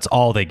yeah, that's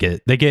all they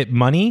get. They get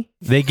money.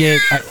 They get.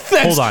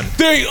 Hold on.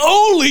 They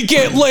only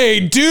get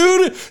laid,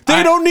 dude.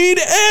 They don't need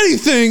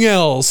anything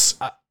else.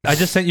 I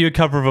just sent you a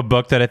cover of a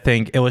book that I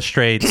think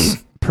illustrates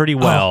pretty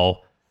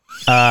well.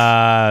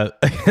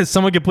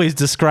 Someone could please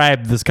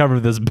describe this cover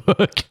of this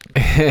book.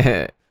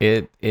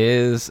 It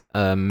is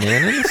a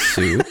man in a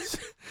suit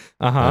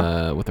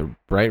with a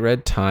bright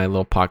red tie,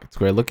 little pocket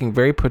square, looking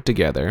very put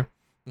together.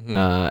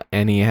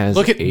 And he has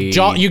look at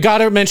jaw. You got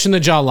to mention the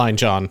jawline,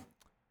 John.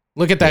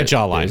 Look at that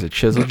jawline. There's a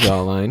chiseled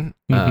jawline.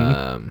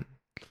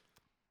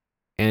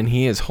 And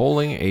he is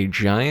holding a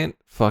giant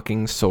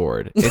fucking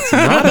sword.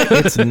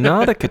 It's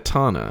not a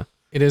katana.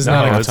 It is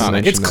not a katana.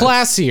 It's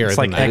classier. It's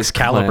like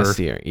Excalibur.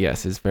 Classier.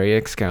 Yes, it's very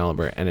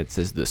Excalibur, and it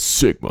says the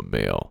Sigma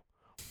male,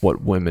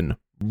 what women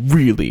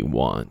really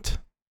want.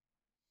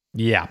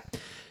 Yeah.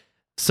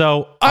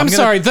 So I'm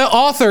sorry. The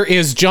author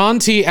is John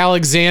T.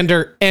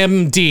 Alexander,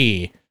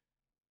 M.D.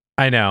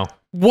 I know.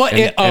 What?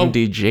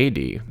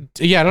 MDJD.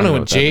 Yeah, I don't know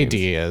what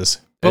JD is.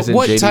 But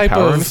what JD type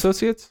Power of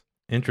Associates?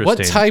 Interesting.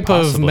 What type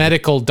of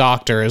medical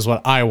doctor is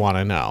what I want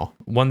to know?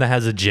 One that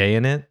has a J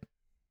in it.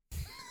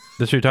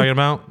 This what you're talking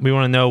about? We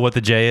want to know what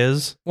the J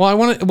is.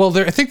 Well,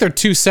 I think they're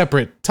two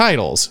separate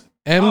titles.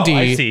 MD,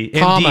 I see.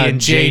 comma, MD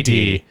and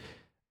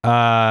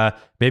JD.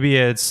 Maybe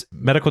it's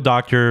medical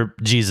doctor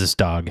Jesus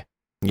dog.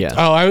 Yeah.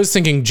 Oh, I was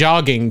thinking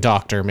jogging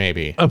doctor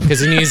maybe because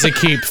he needs to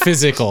keep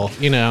physical.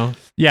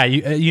 Yeah,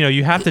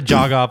 you have to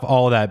jog off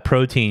all that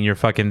protein you're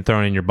fucking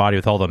throwing in your body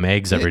with all them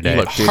eggs every day.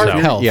 Look, dude, heart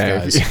health,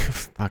 guys.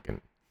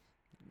 Fucking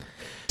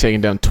taking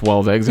down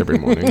 12 eggs every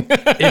morning.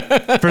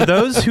 For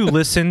those who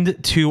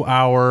listened to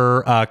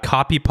our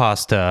copy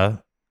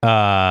pasta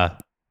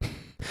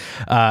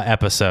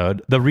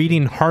episode, the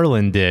reading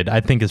Harlan did,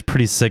 I think, is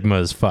pretty Sigma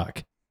as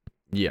fuck.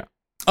 Yeah.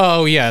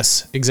 Oh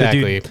yes,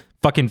 exactly. The dude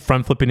fucking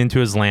front flipping into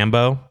his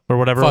Lambo or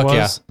whatever it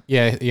was.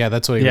 Yeah,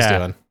 that's what he was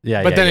doing.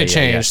 Yeah, but then it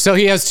changed. Yeah. So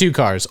he has two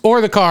cars, or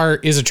the car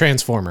is a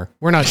transformer.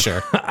 We're not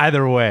sure.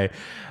 Either way,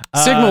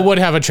 Sigma would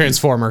have a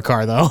transformer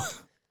car though.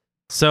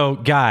 So,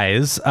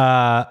 guys,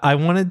 I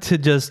wanted to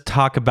just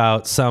talk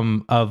about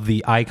some of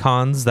the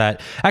icons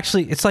that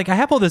actually, it's like I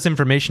have all this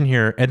information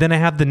here, and then I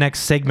have the next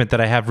segment that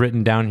I have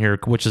written down here,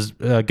 which is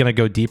going to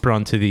go deeper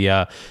onto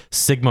the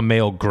Sigma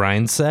male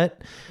grind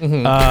set. So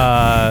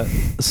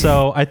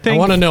I think I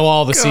want to know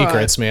all the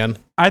secrets, man.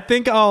 I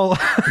think I'll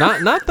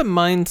not the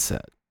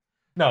mindset.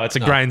 No, it's a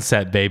grind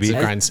set, baby. It's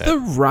a grind set. The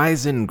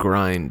rise and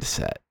grind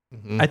set.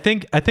 I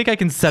think I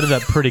can set it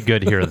up pretty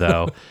good here,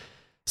 though.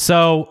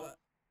 So.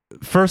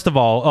 First of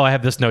all, I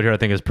have this note here I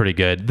think is pretty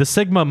good. The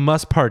Sigma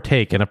must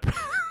partake in a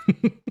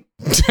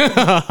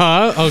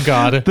Oh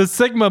God. The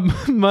Sigma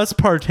must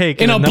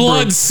partake In a number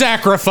blood of-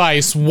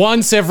 sacrifice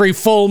once every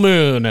full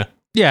moon.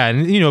 Yeah,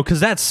 and because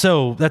that's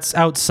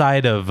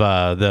outside of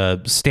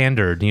the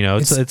standard.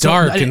 It's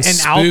dark and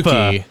alpha.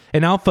 spooky.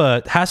 An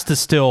alpha has to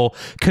still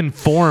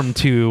conform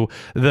to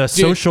the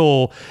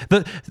social.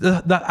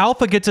 The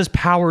alpha gets his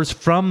powers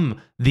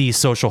from the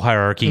social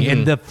hierarchy,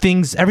 and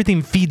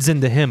everything feeds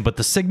into him. But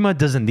the Sigma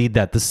doesn't need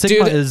that. The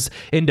Sigma is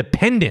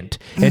independent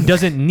and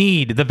doesn't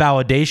need the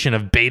validation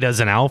of betas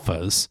and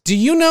alphas. Do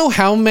you know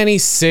how many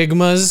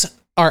Sigmas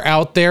are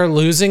out there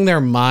losing their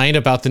mind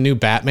about the new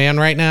Batman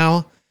right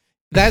now?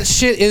 That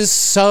shit is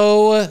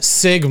so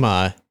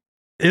Sigma.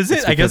 Is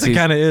it? I guess it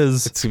kind of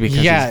is. It's because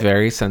Yeah. he's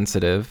very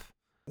sensitive.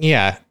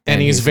 Yeah, and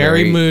he's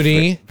very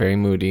moody. Very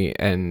moody,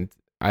 and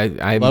I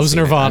haven't Loves seen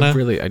it. Nirvana.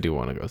 I do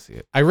want to go see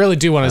it. I really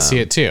do want to see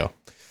it too.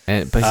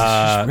 But he's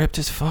just ripped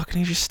as fuck, and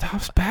he just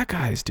stops bad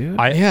guys, dude.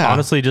 I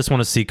honestly just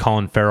want to see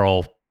Colin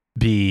Farrell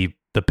be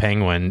the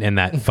Penguin in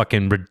that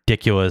fucking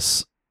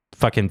ridiculous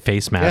fucking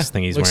face mask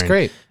thing he's looks wearing.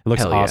 great. It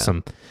looks Hell yeah.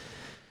 awesome.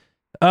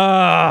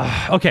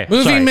 Okay.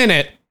 Movie sorry.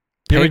 minute.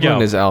 Here we Penguin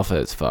go. is alpha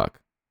as fuck.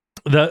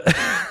 The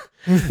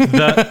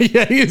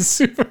Yeah, he's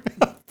super.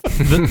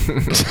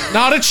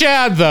 Not a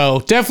Chad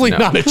though. Definitely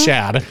not a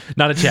Chad.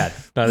 Not a Chad.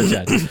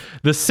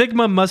 The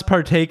Sigma must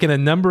partake in a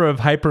number of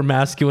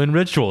hypermasculine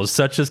rituals,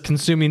 such as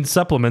consuming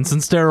supplements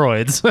and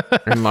steroids.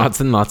 And lots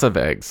of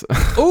eggs.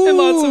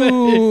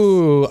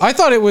 Ooh, I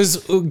thought it was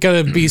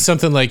gonna be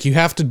something like you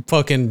have to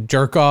fucking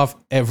jerk off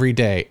every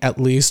day, at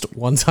least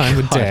one time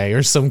a day,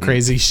 or some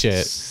crazy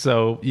shit.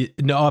 So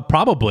no,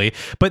 probably,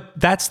 but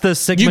that's the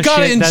Sigma. You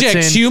gotta shit that's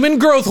inject in- human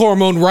growth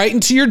hormone right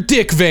into your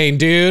dick vein,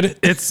 dude.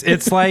 It's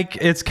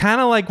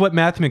kind of like what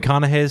Matthew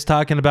McConaughey is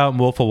talking about in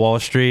Wolf of Wall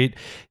Street.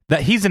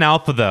 That he's an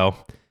alpha though.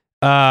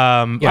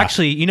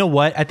 Actually, you know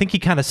what? I think he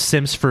kind of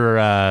simps for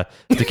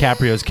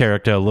DiCaprio's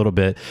character a little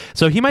bit.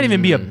 So he might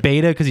even be a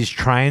beta because he's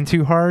trying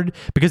too hard,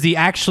 because he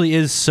actually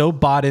is so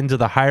bought into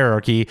the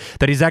hierarchy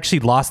that he's actually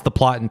lost the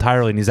plot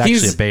entirely, and he's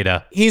actually a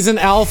beta. He's an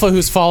alpha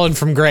who's fallen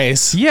from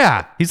grace.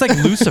 Yeah, he's like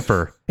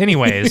Lucifer.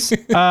 Anyways,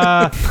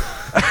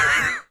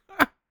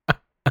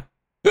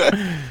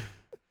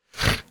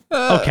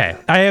 okay,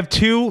 I have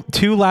two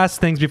last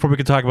things before we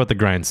can talk about the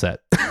grind set.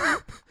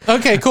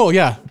 Okay, cool.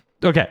 Yeah.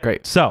 Okay,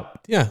 Great. So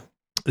Yeah.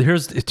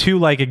 here's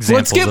two examples.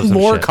 Let's get of some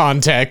more shit.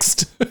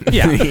 context.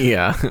 Yeah.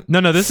 Yeah.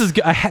 No, this is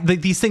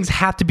these things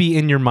have to be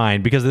in your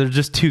mind because they're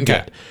just too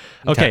Okay. good.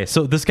 Okay,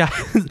 so this guy,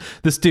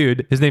 this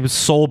dude, his name is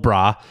Soul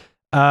Bra.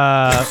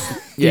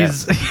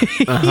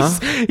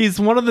 He's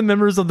one of the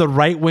members of the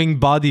right-wing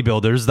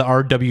bodybuilders, the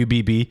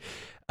RWBB.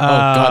 Oh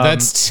God,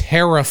 that's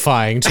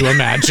terrifying to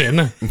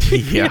imagine.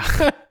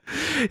 Yeah.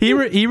 He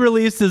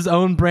released his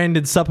own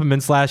branded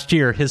supplements last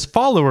year. His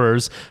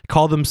followers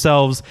call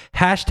themselves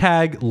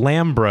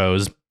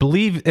 #Lambros.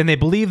 They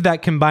believe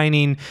that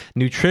combining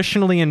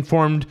nutritionally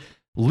informed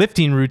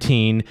lifting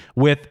routine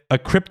with a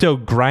crypto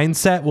grind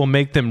set will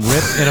make them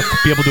rip and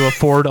be able to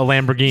afford a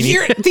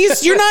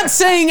Lamborghini. You're not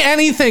saying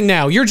anything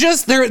now. You're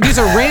just there. These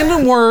are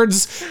random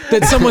words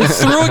that someone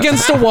threw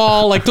against a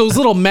wall, like those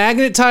little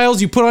magnet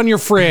tiles you put on your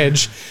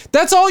fridge.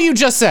 That's all you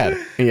just said.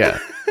 Yeah.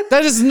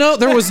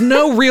 There was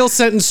no real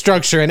sentence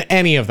structure in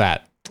any of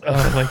that.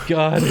 Oh my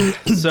god!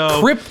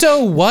 So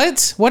Crypto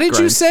what? What did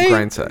you say?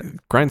 Grind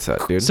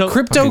set, dude. So-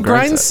 Crypto Fucking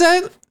grind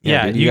set?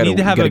 yeah, dude, you need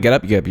to have you gotta get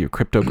up your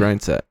crypto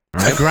grind set.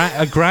 All right?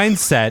 a grind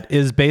set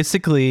is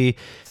basically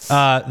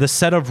the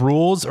set of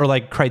rules or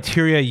like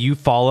criteria you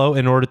follow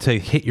in order to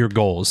hit your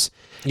goals.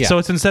 Yeah. So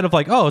it's instead of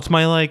like, oh, it's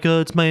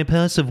my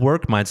passive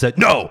work mindset.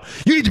 No,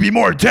 you need to be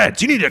more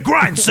intense. You need a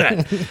grind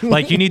set.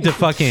 Like you need to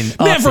fucking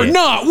up Never it.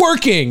 not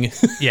working.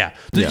 Yeah.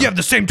 You have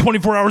the same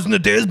 24 hours in the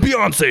day as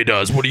Beyonce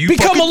does. What are you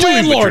Become a fucking doing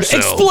with landlord.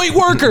 yourself? Exploit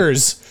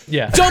workers.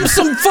 Yeah. Dump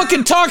some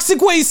fucking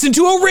toxic waste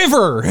into a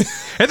river.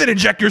 And then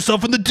inject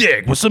yourself in the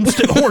dick with some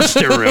horse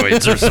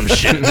steroids or some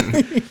shit.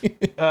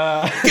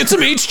 Get some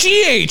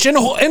HGH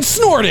and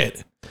snort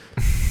it.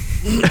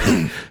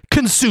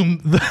 Consume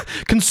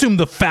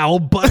the foul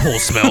butthole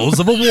smells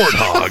of a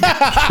warthog.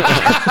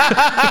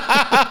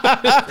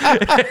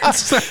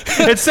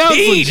 it sounds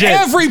Eat legit.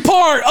 every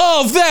part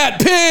of that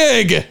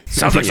pig.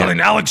 Sounds like something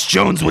Alex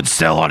Jones would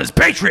sell on his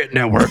Patriot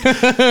network.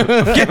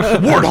 Get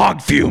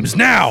warthog fumes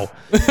now.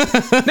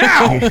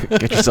 Now.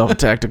 Get yourself a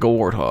tactical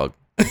warthog.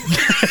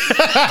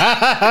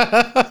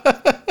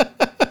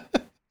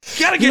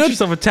 Gotta get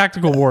yourself a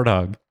tactical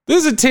warthog.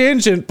 This is a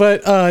tangent,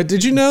 but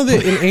did you know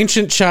that in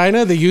ancient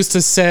China they used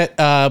to set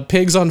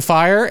pigs on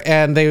fire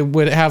and they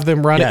would have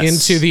them run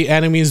Yes. into the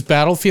enemy's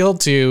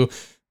battlefield to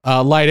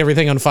light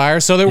everything on fire?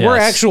 So there were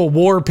Yes. actual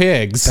war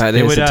pigs, That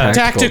It is would, a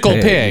tactical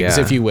pig, pigs,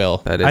 yeah. if you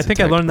will. That is I think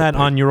I learned that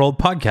on your old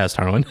podcast,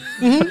 Harlan.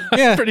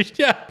 Yeah.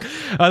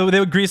 They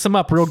would grease them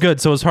up real good,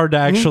 so it was hard to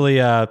actually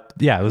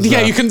yeah, it was,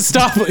 Yeah, you couldn't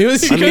stop. It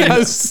was,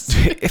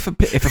 If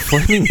a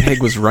flaming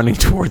pig was running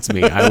towards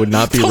me, I would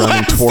not be the running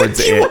last towards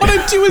thing you it. want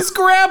to do is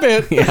grab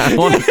it. Yeah, I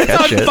want to it's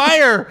catch on it.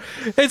 fire.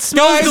 It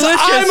smells Guys,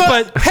 delicious,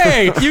 but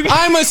hey,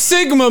 I'm a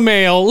Sigma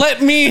male.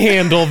 Let me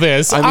handle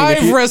this. I mean, if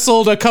I've you-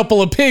 wrestled a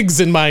couple of pigs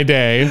in my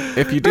day.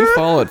 If you do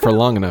follow it for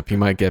long enough, you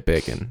might get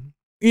bacon.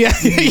 Yeah,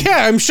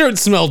 yeah, I'm sure it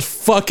smelled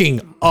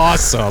fucking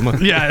awesome.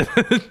 yeah,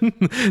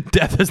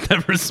 death has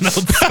never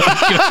smelled so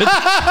good.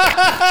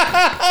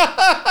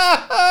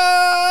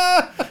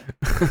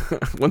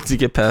 Once you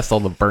get past all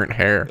the burnt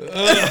hair. Death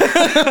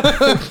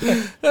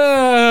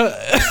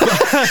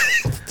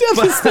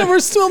has never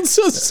smelled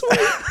so sweet.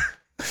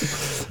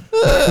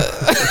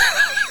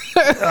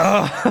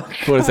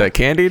 What is that,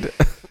 candied?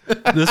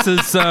 This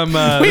is some.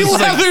 We This is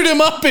like, lathered him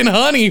up in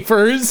honey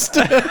first.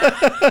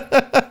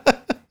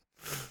 that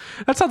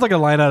sounds like a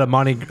line out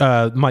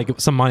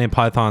of some Monty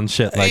Python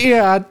shit. Like,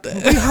 Yeah.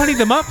 we honey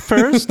them up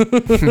first.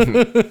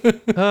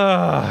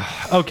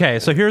 Okay,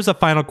 so here's a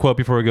final quote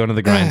before we go into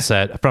the grind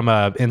set from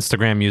a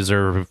Instagram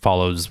user who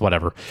follows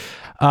whatever.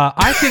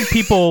 I think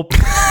people.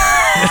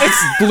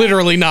 It's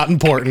literally not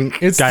important.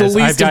 It's Guys, the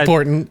I've least got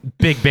important.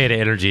 Big beta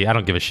energy. I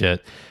don't give a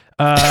shit.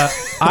 I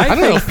I don't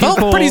know. think Felt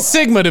people- pretty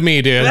Sigma to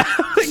me, dude.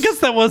 I guess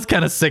that was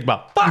kind of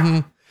Sigma.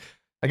 Fuck.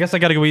 I guess I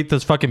gotta go eat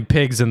those fucking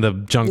pigs in the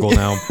jungle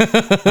now.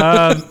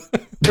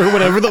 Or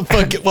whatever the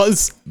fuck it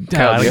was.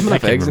 Kyle, do you have I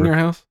enough can't eggs in your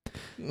remember.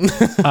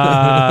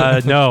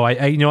 house? No,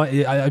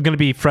 I'm gonna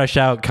be fresh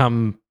out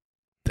come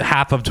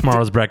half of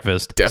tomorrow's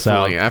breakfast.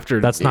 Definitely. So After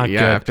that's not good.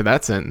 After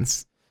that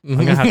sentence. I'm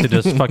gonna have to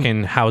just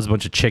fucking house a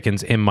bunch of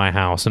chickens in my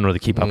house in order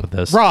to keep up with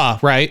this. Raw,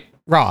 right?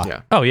 Raw.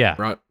 Yeah. Oh yeah.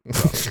 Right.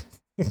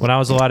 When I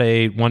was a lad, I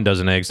ate 1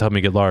 dozen eggs to help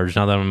me get large.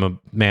 Now that I'm a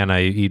man,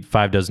 I eat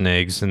 5 dozen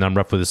eggs, and I'm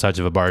roughly the size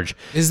of a barge.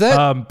 Is that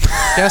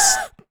Gas?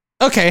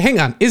 Okay, hang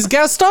on. Is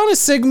Gaston a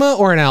Sigma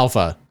or an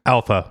Alpha?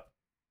 Alpha,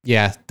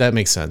 Yeah, that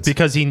makes sense.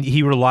 because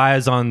he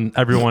relies on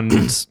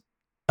everyone's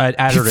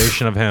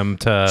adoration of him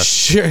to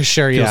Sure,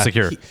 feel yeah.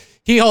 secure.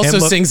 He also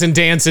And look- sings and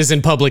dances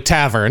in public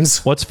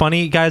taverns. What's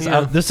funny, guys?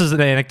 This is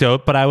an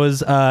anecdote, but I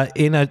was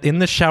in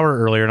the shower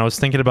earlier, and I was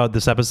thinking about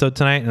this episode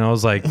tonight, and I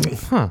was like,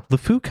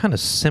 LeFou kind of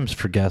simps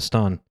for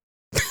Gaston.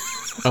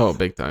 Oh,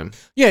 big time.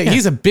 Yeah,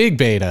 he's a big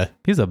beta.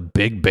 He's a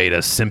big beta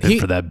simping He-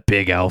 for that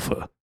big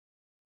alpha.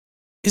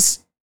 Is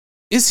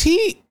he? Is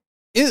he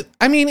a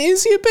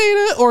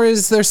beta, or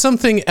is there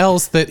something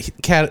else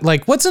that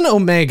like what's an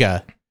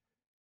Omega?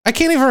 I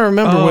can't even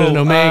remember what an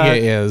Omega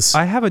is.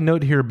 I have a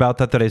note here about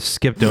that I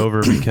skipped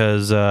over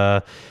because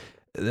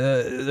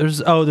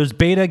there's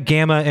beta,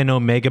 gamma, and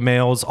omega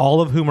males, all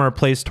of whom are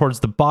placed towards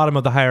the bottom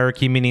of the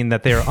hierarchy, meaning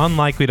that they are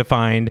unlikely to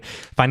find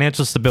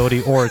financial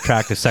stability or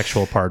attract a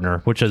sexual partner,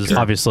 which is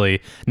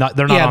obviously not.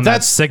 They're not Yeah, on that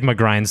that's- Sigma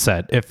grind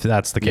set, if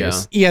that's the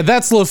case. Yeah,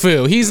 that's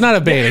LeFou. He's not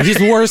a beta. He's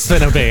worse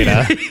than a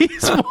beta.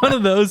 He's one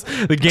of those.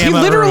 The He gamma.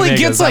 or literally omegas,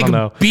 gets I don't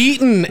know. like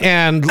beaten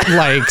and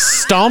like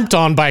stomped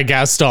on by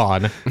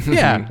Gaston.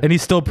 Yeah, and he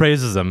still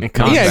praises him.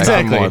 Yeah,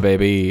 exactly. More,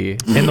 baby.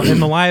 In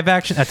the live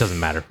action, that doesn't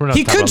matter. We're not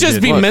He talking could about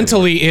just be Look,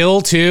 mentally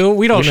ill too.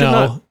 We don't We should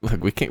know.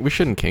 not. Look, we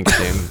shouldn't kink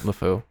shame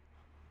LeFou.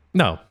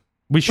 No,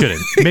 we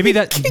shouldn't. Maybe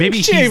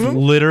he's shame him.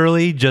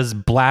 literally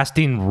just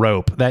blasting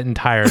rope that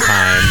entire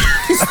time.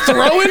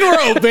 Throwing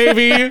rope,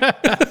 baby.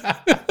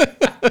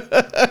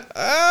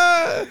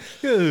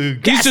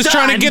 He's just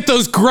trying to get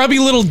those grubby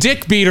little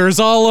dick beaters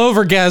all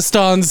over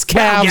Gaston's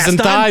calves and Gaston.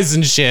 thighs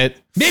and shit.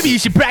 Maybe you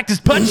should practice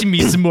punching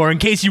me some more in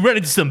case you run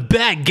into some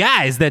bad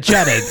guys that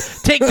try to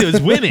take those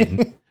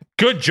women.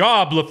 Good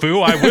job,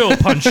 LeFou. I will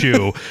punch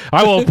you.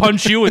 I will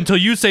punch you until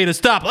you say to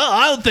stop. Oh,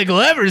 I don't think I'll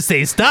ever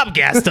say stop,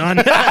 Gaston.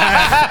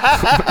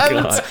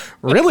 God.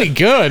 Really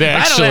good,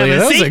 actually. I don't have a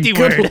That was safety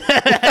good word.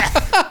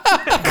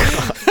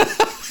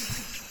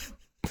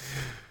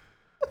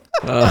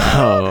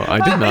 Oh, I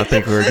did not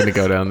think we were going to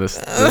go down this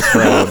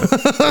road.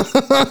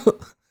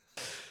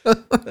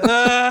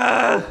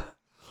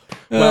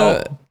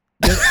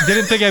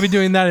 Didn't think I'd be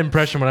doing that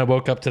impression when I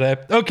woke up today.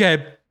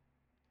 Okay.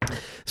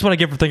 That's what I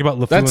get for thinking about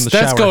LeFou in the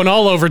shower. That's going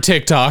all over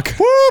TikTok.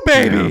 Woo,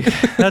 baby.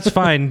 That's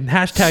fine.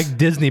 Hashtag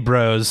Disney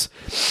Bros.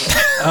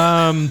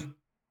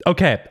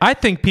 Okay. I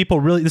think people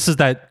really, this is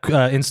that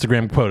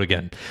Instagram quote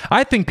again.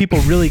 I think people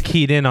really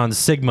keyed in on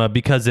Sigma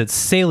because it's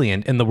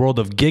salient in the world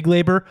of gig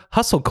labor,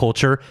 hustle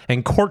culture,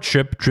 and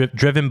courtship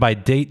driven by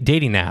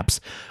dating apps.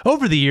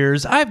 Over the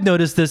years, I've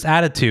noticed this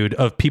attitude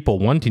of people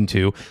wanting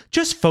to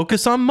just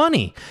focus on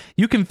money.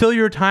 You can fill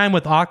your time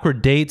with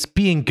awkward dates,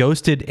 being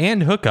ghosted,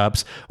 and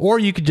hookups, or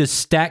you could just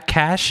stack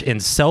cash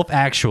and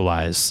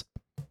self-actualize.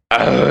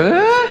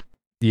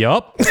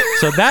 Yup.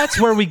 So that's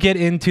where we get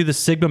into the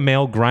Sigma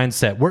male grind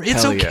set, where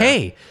it's Hell yeah.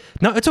 okay.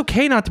 No, it's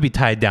okay not to be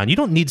tied down. You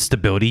don't need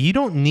stability. You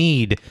don't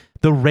need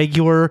the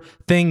regular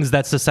things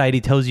that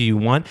society tells you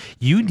want.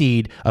 You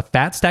need a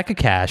fat stack of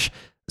cash,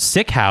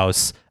 sick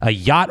house, a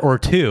yacht or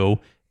two,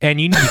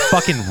 and you need to be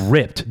fucking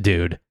ripped,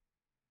 dude.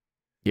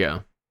 Yeah.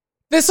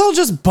 This all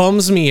just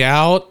bums me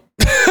out.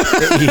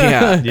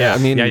 Yeah. I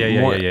mean,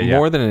 Yeah.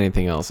 more than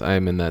anything else,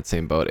 I'm in that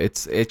same boat.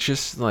 It's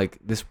just like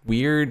this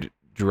weird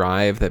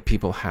drive that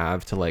people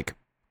have to like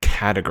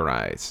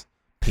categorize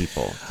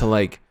people, to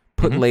like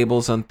put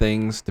labels on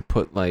things, to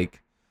put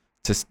like,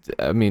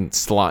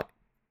 slot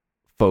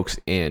folks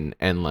in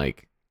and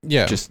like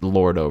just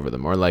lord over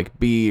them, or like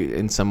be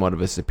in somewhat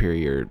of a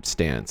superior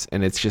stance.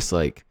 And it's just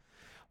like,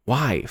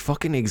 why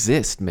fucking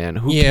exist, man?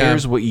 Who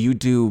cares what you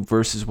do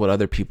versus what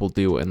other people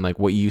do, and like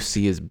what you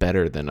see is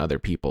better than other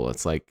people?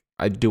 It's like,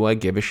 do I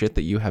give a shit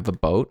that you have a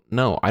boat?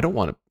 No, I don't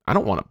want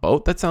a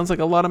boat. That sounds like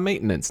a lot of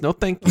maintenance. No,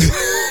 thank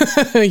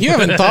you. You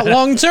haven't thought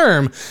long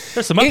term.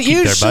 There's some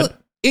upkeep there, bud.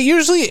 It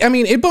usually, I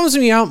mean, it bums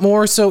me out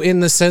more so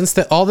in the sense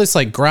that all this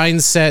like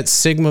grind set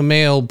Sigma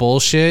male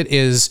bullshit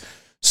is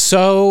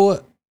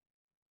so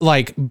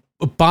like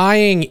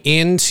buying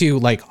into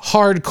like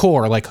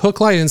hardcore, like hook,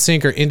 line, and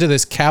sinker into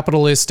this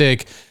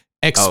capitalistic,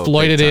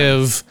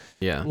 exploitative,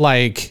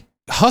 like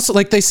hustle.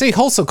 Like they say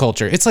hustle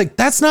culture. It's like,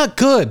 that's not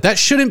good. That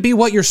shouldn't be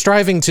what you're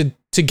striving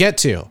to get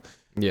to.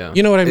 Yeah.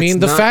 You know what I mean?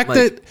 The fact like,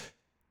 that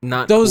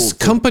not those cool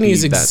to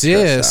companies be that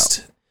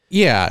stressed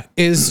exist,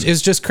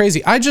 is just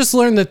crazy. I just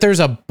learned that there's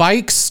a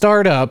bike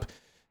startup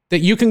that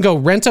you can go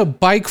rent a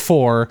bike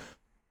for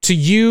to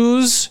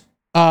use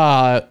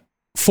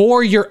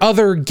for your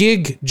other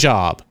gig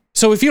job.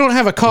 So if you don't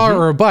have a car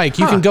or a bike,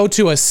 you can go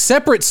to a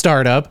separate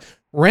startup,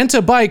 rent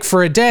a bike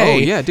for a day. Oh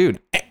yeah,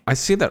 dude. I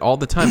see that all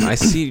the time. I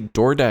see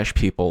DoorDash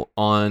people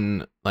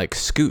on like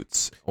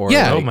scoots or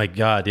like, oh my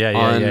god,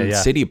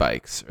 yeah. city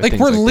bikes. Like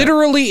we're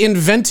literally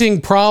inventing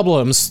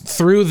problems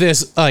through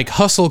this like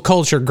hustle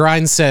culture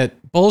grind set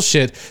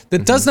bullshit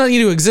that does not need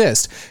to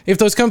exist. If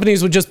those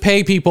companies would just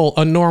pay people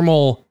a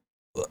normal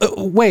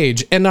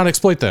wage and not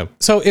exploit them.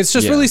 So it's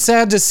just really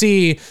sad to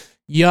see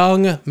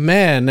young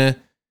men,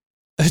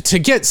 to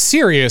get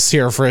serious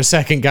here for a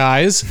second,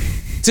 guys,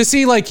 to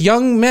see like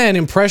young men,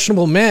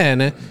 impressionable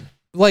men,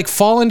 like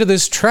fall into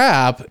this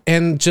trap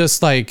and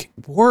just like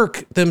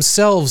work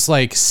themselves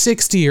like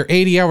 60 or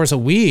 80 hours a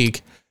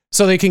week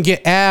so they can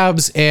get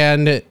abs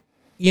and,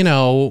 you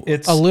know,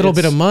 a little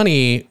bit of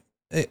money.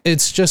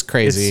 It's just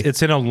crazy.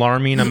 It's an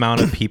alarming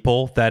amount of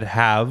people that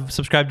have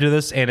subscribed to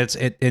this, and it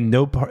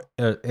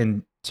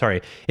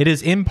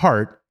is in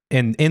part,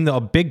 and in the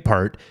big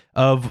part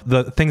of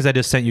the things I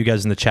just sent you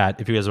guys in the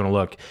chat. If you guys want to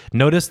look,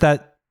 notice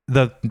that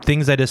the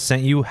things I just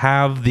sent you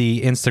have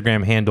the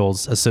Instagram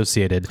handles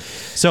associated.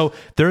 So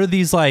there are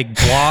these like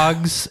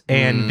blogs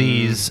and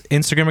these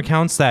Instagram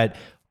accounts that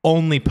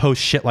only post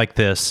shit like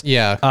this.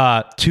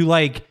 Yeah. To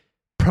like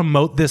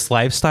promote this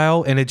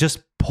lifestyle, and it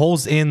just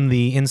pulls in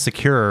the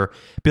insecure,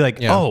 be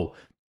like, oh,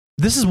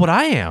 this is what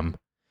I am.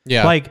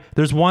 Yeah. Like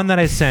there's one that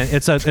I sent.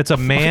 It's a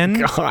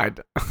man,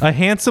 a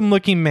handsome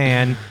looking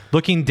man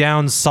looking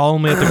down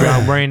solemnly at the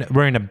ground,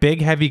 wearing a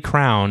big heavy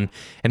crown,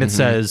 and it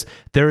says,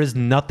 "There is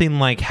nothing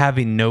like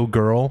having no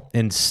girl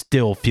and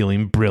still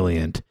feeling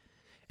brilliant."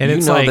 And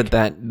it's like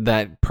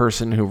that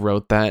person who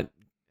wrote that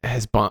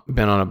has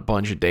been on a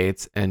bunch of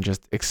dates and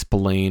just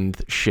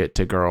explained shit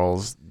to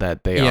girls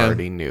that they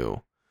already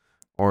knew.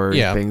 Or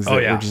things that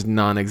were just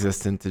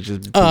non-existent to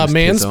just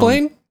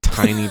mansplain?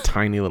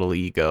 Tiny little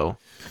ego.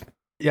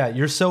 Yeah,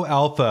 you're so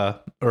alpha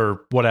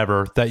or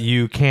whatever that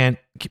you can't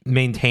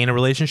maintain a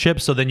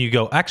relationship. So then you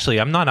go, actually,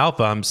 I'm not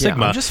alpha, I'm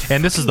sigma,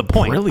 and this is the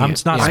point.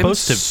 Brilliant. I'm not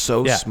supposed to.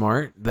 So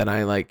smart that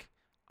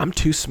I'm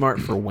too smart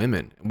for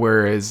women.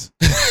 Whereas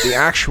the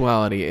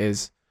actuality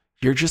is,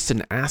 you're just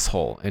an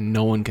asshole and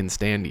no one can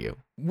stand you.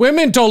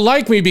 Women don't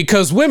like me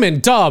because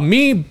women,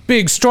 me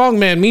big strong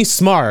man, me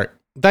smart.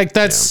 Like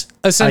that's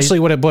essentially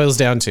what it boils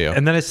down to.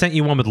 And then I sent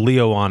you one with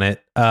Leo on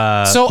it.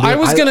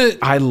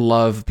 I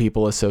love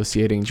people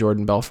associating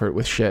Jordan Belfort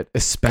with shit,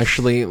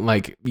 especially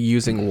like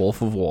using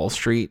Wolf of Wall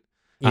Street.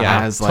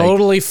 As like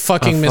totally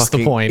fucking missed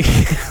the point.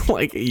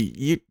 Like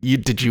you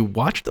did you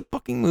watch the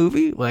fucking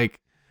movie? Like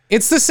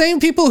it's the same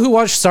people who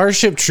watch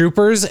Starship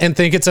Troopers and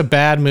think it's a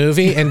bad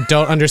movie and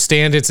don't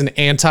understand it's an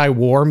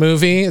anti-war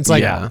movie. It's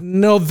like,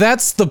 no,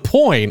 that's the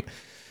point.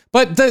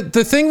 But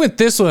the thing with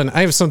this one,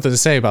 I have something to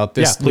say about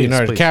this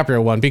Leonardo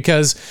DiCaprio one,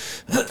 because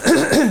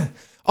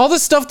all the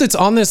stuff that's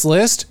on this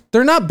list,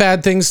 they're not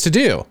bad things to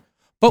do.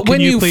 But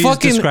when you please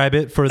fucking describe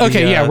it for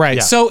the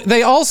right. So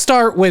they all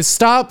start with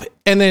stop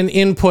and then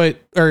input,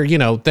 or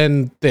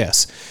then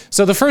this.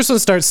 So the first one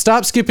starts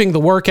stop skipping the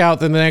workout.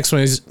 Then the next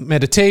one is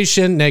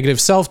meditation, negative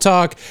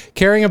self-talk,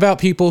 caring about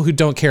people who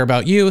don't care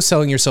about you,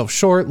 selling yourself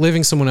short,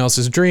 living someone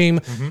else's dream,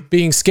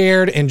 being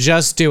scared, and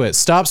just do it.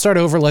 Stop, start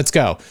over, let's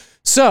go.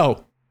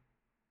 So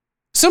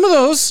some of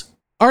those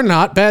are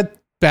not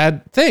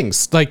bad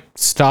things. Like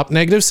stop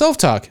negative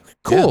self-talk.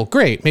 Cool,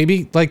 great.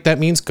 Maybe like that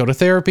means go to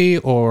therapy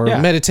or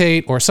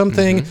meditate or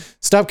something.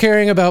 Stop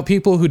caring about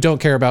people who don't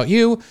care about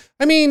you.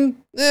 I mean,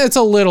 it's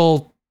a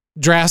little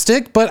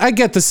drastic, but I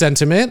get the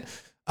sentiment.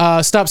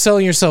 Stop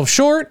selling yourself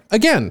short.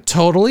 Again,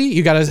 totally.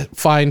 You got to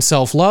find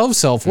self-love,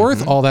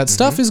 self-worth. All that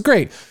stuff is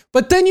great.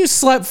 But then you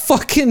slap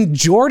fucking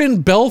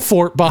Jordan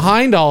Belfort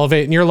behind all of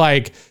it and you're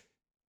like,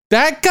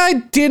 that guy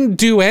didn't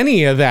do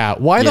any of that.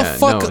 Why the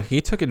fuck? No,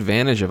 he took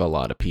advantage of a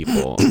lot of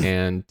people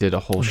and did a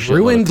whole shit.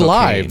 Ruined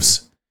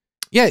lives.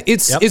 Yeah,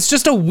 it's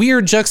just a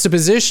weird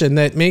juxtaposition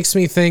that makes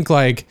me think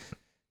like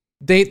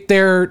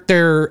they're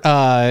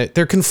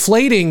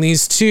conflating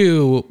these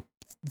two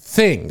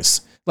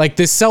things, like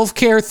this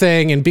self-care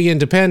thing and be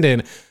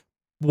independent,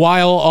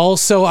 while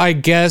also, I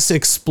guess,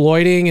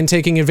 exploiting and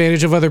taking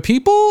advantage of other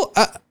people.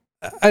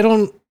 I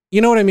don't,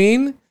 you know what I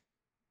mean?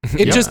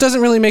 It just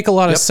doesn't really make a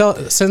lot of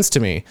sense to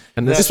me,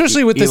 and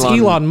especially with this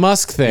Elon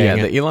Musk thing. Yeah,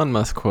 the Elon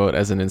Musk quote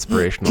as an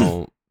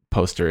inspirational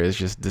poster is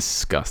just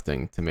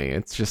disgusting to me.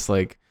 It's just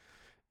like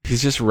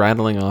he's just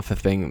rattling off a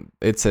thing.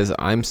 It says,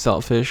 "I'm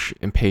selfish,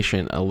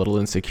 impatient, a little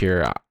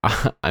insecure.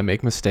 I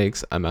make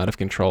mistakes. I'm out of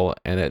control,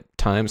 and at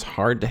times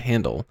hard to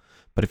handle.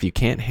 But if you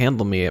can't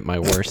handle me at my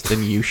worst,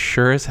 then you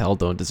sure as hell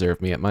don't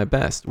deserve me at my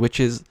best," which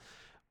is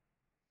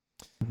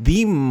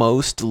the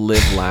most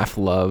live, laugh,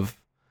 love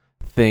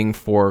thing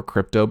for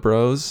crypto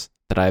bros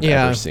that I've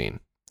ever seen.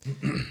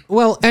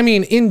 Well, I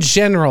mean, in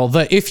general,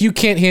 if you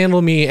can't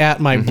handle me at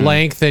my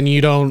blank, then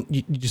you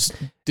just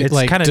it's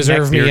like kind of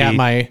deserve me at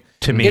my.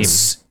 To me,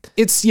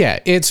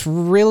 it's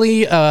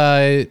really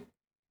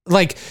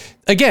like,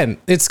 again,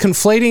 it's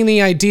conflating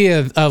the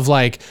idea of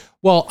like,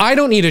 well, I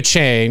don't need to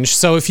change,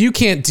 so if you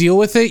can't deal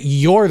with it,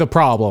 you're the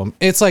problem.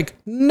 It's like,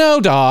 no,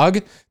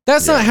 dog,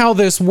 that's not how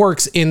this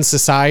works in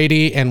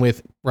society and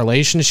with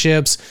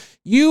relationships.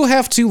 You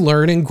have to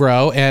learn and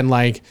grow and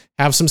like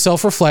have some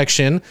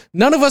self-reflection.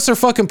 None of us are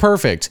fucking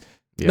perfect.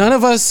 Yeah. None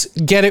of us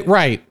get it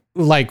right,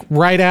 like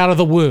right out of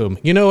the womb.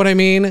 You know what I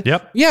mean?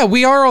 Yep. Yeah,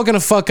 we are all going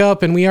to fuck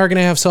up and we are going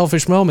to have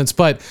selfish moments,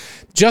 but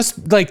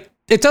just like,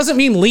 it doesn't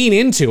mean lean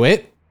into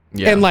it.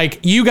 Yeah. And like,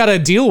 you got to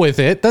deal with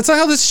it. That's not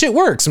how this shit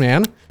works,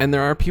 man. And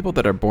there are people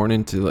that are born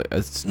into like,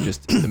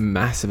 just a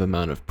massive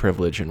amount of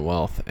privilege and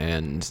wealth.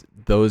 And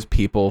those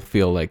people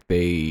feel like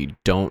they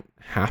don't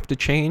have to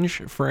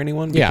change for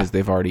anyone because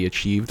they've already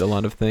achieved a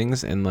lot of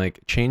things. And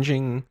like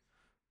changing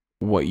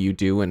what you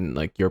do and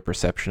like your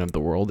perception of the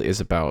world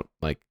is about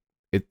like,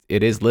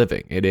 it is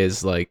living. It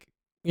is like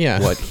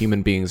what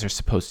human beings are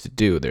supposed to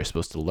do. They're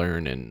supposed to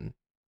learn and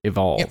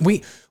evolve. Yeah,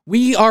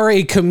 we are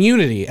a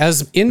community,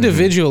 as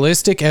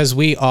individualistic as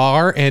we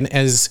are, and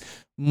as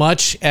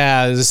much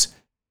as,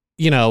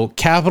 you know,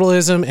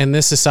 capitalism and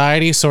this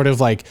society sort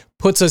of like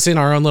puts us in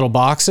our own little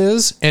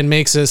boxes and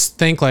makes us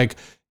think like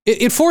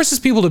it forces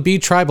people to be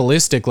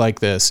tribalistic like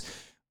this.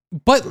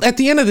 But at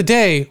the end of the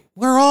day,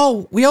 we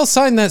all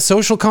signed that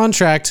social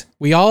contract.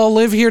 We all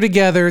live here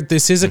together.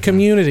 This is a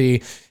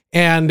community,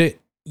 and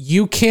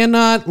you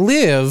cannot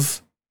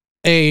live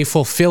a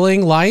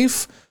fulfilling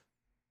life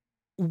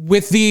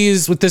with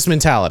this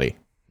mentality.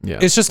 Yeah.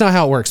 It's just not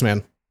how it works,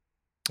 man.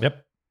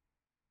 Yep.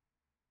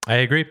 I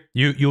agree.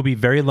 You'll be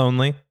very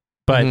lonely,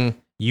 but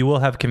you will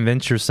have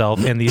convinced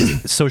yourself, and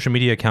these social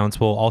media accounts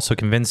will also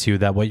convince you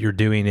that what you're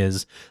doing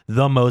is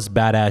the most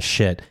badass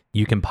shit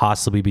you can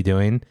possibly be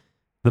doing.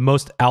 The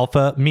most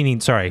alpha, meaning,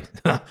 sorry,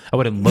 I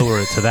wouldn't lower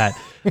it to that.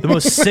 The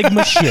most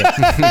sigma shit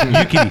you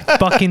can be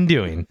fucking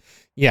doing.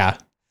 Yeah.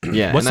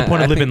 Yeah. What's the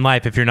point of living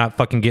life if you're not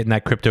fucking getting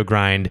that crypto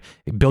grind,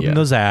 building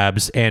those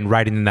abs, and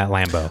riding in that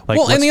Lambo? Like,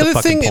 well, and the other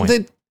thing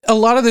that a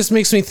lot of this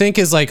makes me think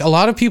is like a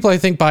lot of people I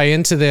think buy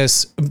into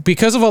this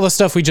because of all the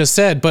stuff we just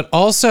said, but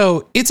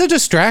also it's a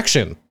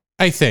distraction.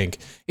 I think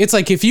it's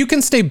like if you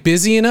can stay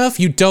busy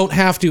enough, you don't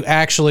have to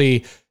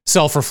actually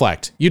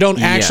self-reflect. You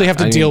don't actually have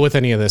to deal with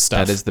any of this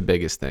stuff. That is the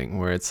biggest thing,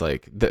 where it's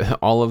like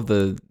all of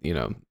the, you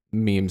know,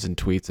 memes and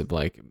tweets of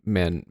like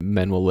men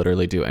will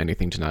literally do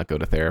anything to not go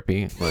to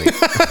therapy. Like,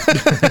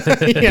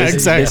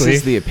 exactly. This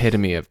is the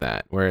epitome of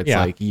that, where it's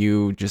like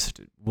you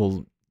just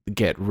will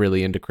get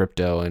really into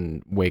crypto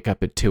and wake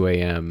up at 2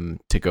 a.m.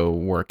 to go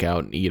work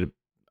out and eat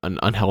an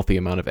unhealthy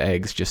amount of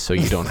eggs just so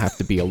you don't have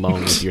to be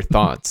alone with your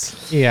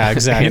thoughts. Yeah,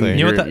 exactly.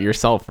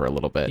 Yourself for a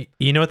little bit.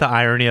 You know what the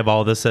irony of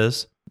all this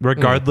is?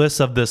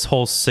 Regardless of this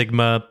whole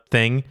Sigma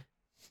thing,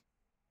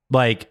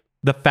 like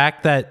the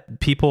fact that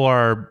people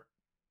are,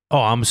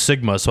 I'm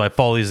Sigma, so I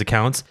follow these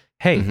accounts.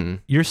 Hey,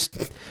 you're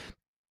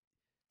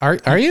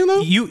are you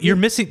though? You're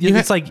missing.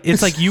 It's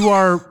like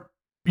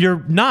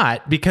you're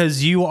not,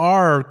 because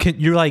you're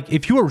like,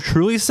 if you were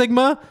truly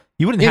Sigma,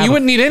 you wouldn't have. You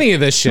wouldn't need any of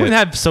this shit. You wouldn't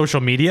have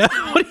social media.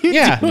 What are you doing?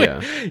 Yeah.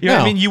 You know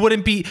what I mean? You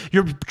wouldn't be.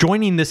 You're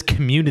joining this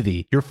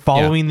community. You're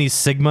following these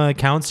Sigma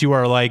accounts. You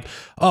are like,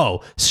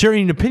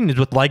 sharing opinions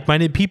with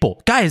like-minded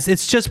people. Guys,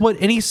 it's just what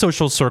any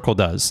social circle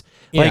does.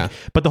 Like,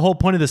 but the whole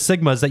point of the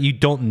Sigma is that you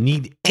don't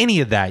need any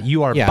of that.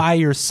 You are by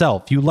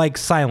yourself. You like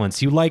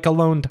silence. You like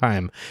alone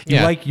time. You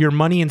like your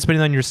money and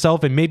spending on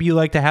yourself, and maybe you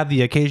like to have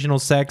the occasional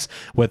sex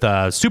with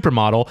a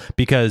supermodel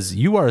because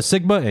you are a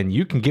Sigma and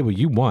you can get what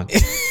you want.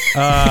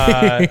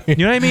 You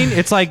know what I mean?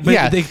 It's like,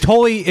 but it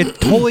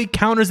totally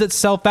counters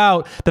itself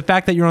out, the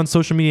fact that you're on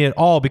social media at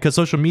all, because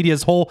social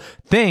media's whole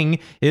thing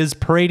is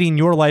parading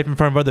your life in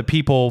front of other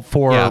people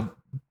for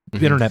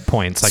internet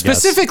points, I guess.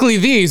 Specifically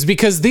these,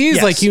 because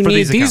these like you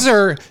need,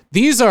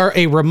 these are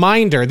a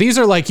reminder. These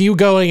are like you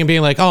going and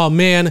being like, oh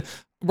man,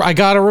 I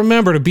gotta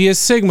remember to be a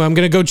Sigma. I'm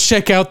gonna go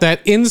check out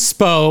that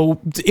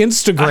inspo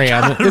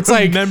Instagram. It's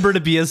like, remember to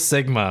be a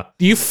Sigma.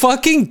 You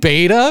fucking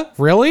beta?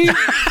 Really?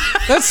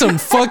 That's some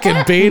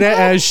fucking beta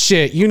ass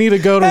shit. You need to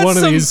go to one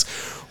of these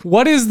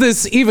What is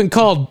this even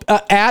called?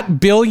 At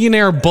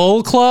Billionaire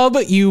Bull Club?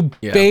 You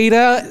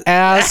beta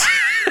ass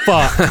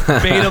fuck.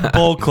 Beta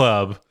Bull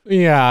Club.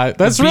 Yeah,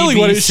 that's really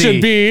what it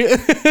should be.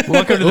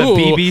 Welcome to the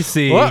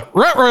BBC. What?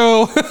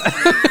 Retro.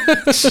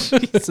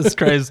 Jesus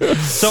Christ.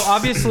 So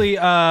obviously,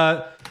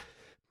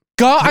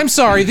 I'm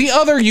sorry, the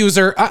other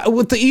user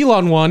with the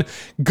Elon one,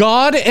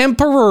 God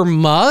Emperor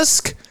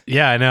Musk.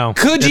 Yeah, I know.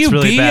 Could you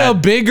really be bad. a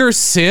bigger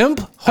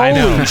simp? I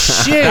know. Holy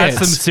shit. That's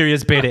some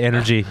serious beta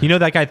energy. You know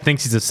that guy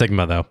thinks he's a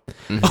Sigma though.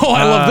 Oh,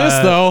 I love this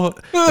though.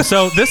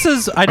 So this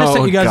is I just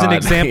sent you guys an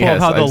example of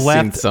how the I've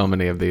left seen so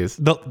many of these.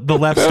 the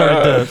left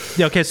started to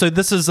yeah, okay, so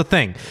this is the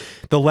thing.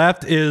 The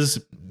left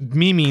is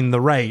memeing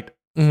the right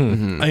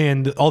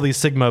and all these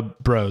Sigma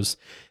bros.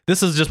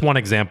 This is just one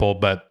example,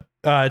 but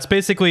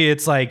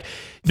it's like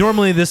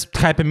normally this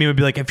type of meme would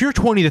be like, if you're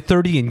 20 to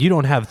 30 and you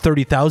don't have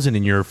 30,000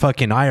 in your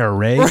fucking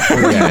IRA,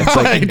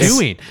 what are you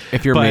doing?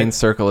 If your main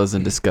circle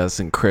isn't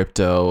discussing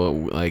crypto,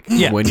 like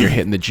when you're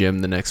hitting the gym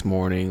the next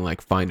morning,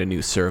 like find a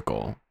new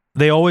circle.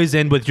 They always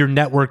end with your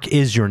network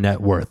is your net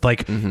worth.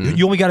 Like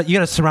you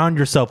gotta surround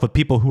yourself with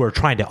people who are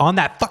trying to on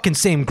that fucking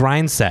same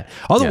grind set.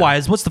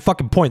 Otherwise, what's the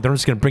fucking point? They're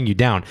just gonna bring you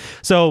down.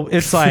 So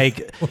it's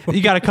like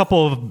you got a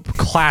couple of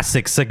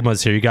classic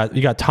Sigmas here.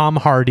 You got Tom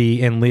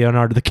Hardy and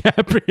Leonardo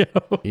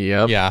DiCaprio.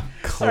 Yep. Yeah.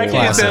 I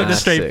can't say with a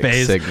straight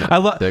face.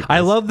 I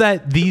love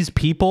that these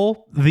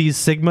people, these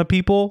Sigma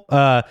people,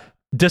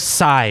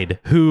 decide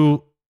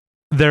who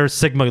their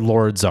Sigma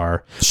lords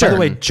are. Sure. By the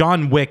way,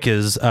 John Wick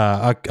is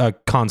a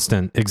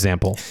constant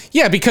example.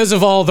 Yeah, because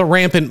of all the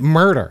rampant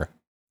murder.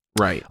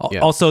 Right. Yeah.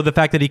 Also, the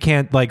fact that he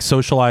can't like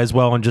socialize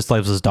well and just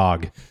loves his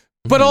dog.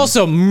 But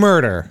also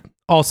murder.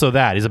 Also,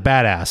 that he's a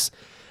badass.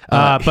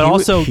 But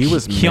also, he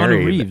was Keanu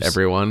married, Reeves.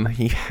 Everyone,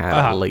 he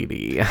had a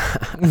lady.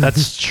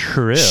 That's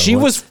true. She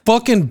was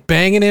fucking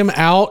banging him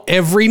out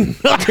every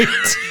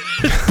night.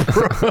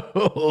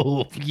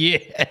 Bro, yeah.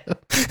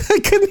 I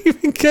couldn't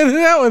even get it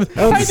out with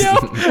him. I know.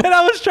 And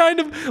I was trying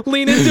to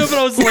lean into it, but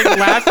I was like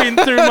laughing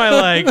through my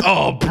like,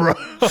 oh, bro.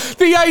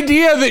 The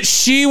idea that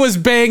she was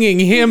banging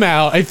him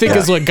out, I think,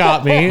 is what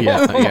got me.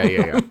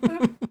 Yeah.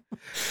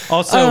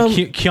 Also,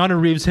 Keanu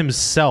Reeves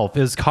himself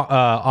is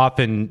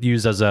often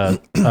used as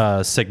a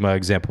Sigma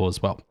example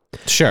as well.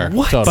 Sure.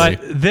 Totally.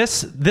 But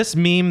this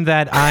meme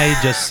that I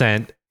just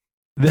sent,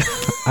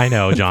 I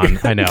know, John.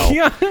 I know.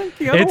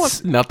 Keanu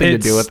wants nothing to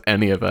do with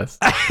any of us.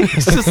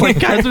 It's just like,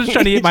 guys, I'm just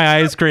trying to eat my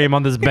ice cream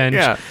on this bench.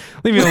 Yeah.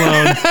 Leave me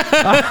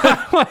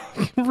alone.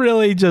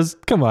 Really,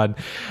 just come on.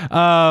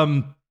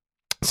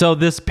 So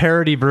this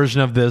parody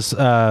version of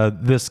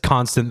this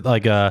constant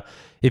like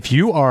if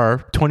you are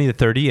 20 to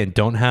 30 and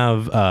don't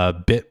have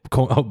a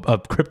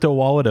crypto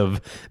wallet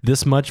of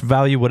this much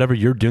value, whatever,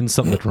 you're doing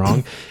something that's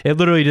wrong. It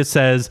literally just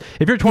says,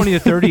 if you're 20 to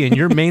 30 and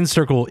your main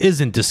circle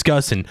isn't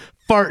discussing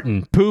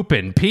farting,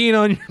 pooping, peeing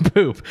on your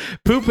poop,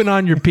 pooping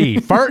on your pee,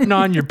 farting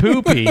on your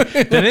poopy,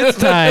 then it's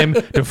time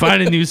to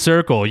find a new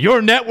circle.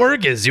 Your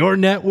network is your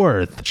net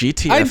worth.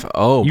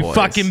 GTFO, you boys.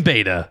 fucking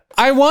beta.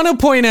 I want to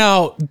point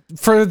out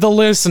for the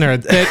listener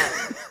that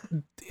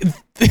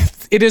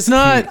it is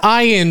not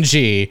ing.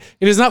 It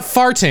is not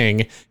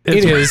farting.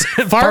 It is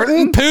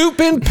farting,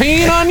 pooping,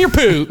 peeing on your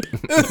poop.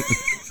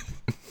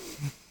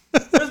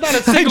 There's not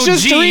a single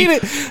G.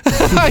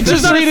 I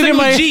just read it in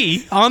my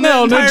G on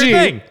the entire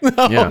thing.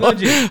 No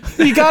G.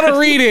 You gotta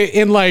read it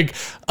in like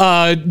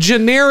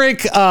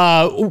generic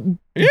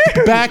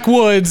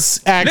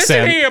backwoods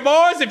accent. Listen here,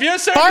 boys. If you're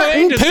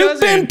farting,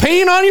 pooping,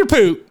 peeing on your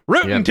poop.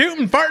 Rootin',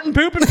 tootin', farting,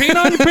 pooping, peeing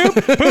on your poop,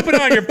 pooping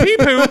on your pee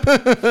poop.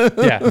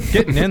 Yeah,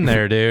 getting in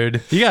there,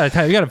 dude. You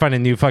gotta find a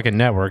new fucking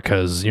network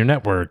because your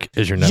network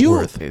is your net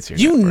worth.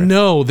 You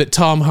know that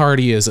Tom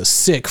Hardy is a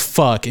sick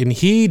fuck, and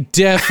he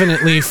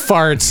definitely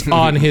farts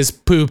on his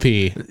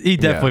poopy. He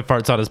definitely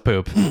farts on his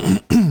poop.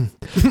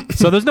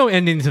 So there's no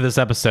ending to this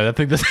episode. I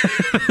think this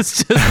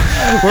is just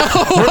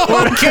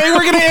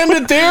we're gonna end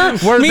it there.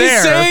 Me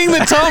there. saying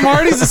that Tom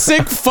Hardy's a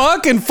sick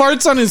fuck and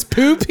farts on his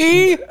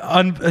poopy.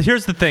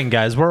 Here's the thing,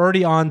 guys. We're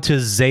already on to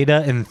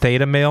Zeta and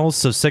Theta males,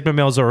 so Sigma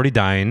males are already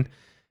dying.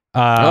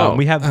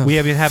 We have a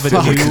new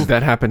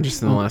that happened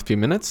just in the last few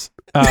minutes.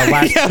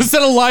 Is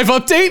that a live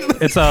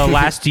update? It's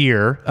last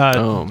year.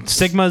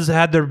 Sigmas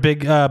had their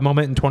big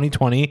moment in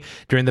 2020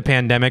 during the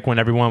pandemic when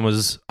everyone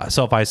was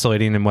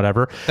self-isolating and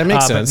whatever. That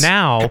makes sense. But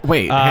now,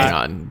 wait, hang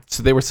on.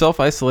 So they were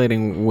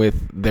self-isolating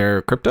with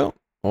their crypto,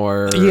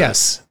 or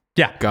yes.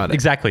 Yeah, got it.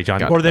 Exactly,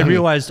 John. Or they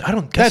realized, I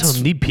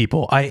don't need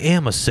people. I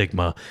am a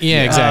Sigma.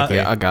 Yeah,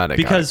 exactly. I got it.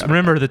 Because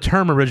remember, the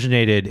term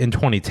originated in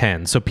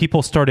 2010. So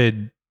people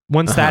started,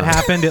 once that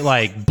happened, it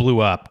like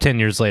blew up 10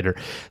 years later.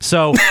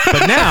 So,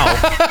 but now.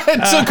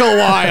 It took a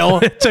while.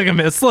 It took a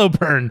minute, slow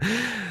burn.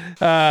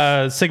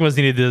 Sigmas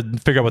needed to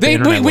figure out what the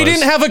internet was. We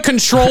didn't have a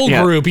control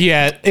group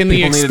yet in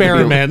the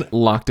experiment. To be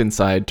locked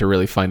inside to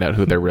really find out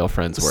who their real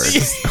friends were.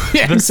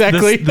 Yeah,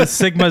 exactly. The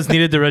Sigmas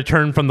needed to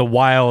return from the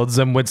wilds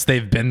in which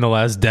they've been the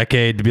last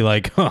decade to be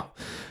like, don't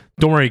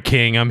worry,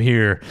 King, I'm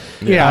here.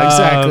 Yeah,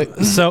 exactly.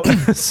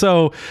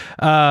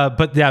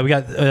 But yeah, we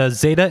got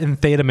Zeta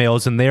and Theta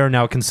males, and they are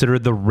now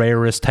considered the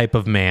rarest type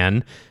of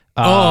man.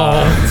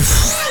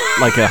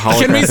 Like a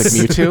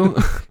holographic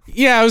Mewtwo?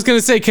 Yeah, I was going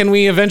to say, can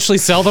we eventually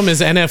sell them as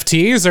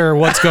NFTs or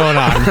what's going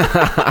on?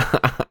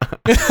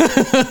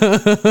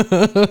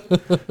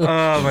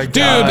 Oh my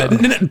god.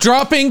 Dude,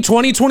 dropping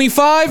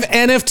 2025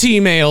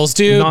 NFT mails,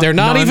 dude. They're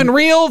not even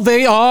real.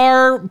 They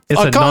are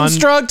a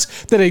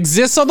construct that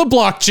exists on the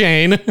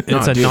blockchain.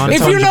 It's a non-fungible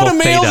if you're not a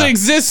mail theta. that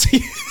exists...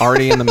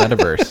 Already in the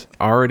metaverse.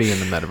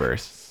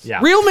 Yeah.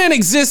 Real man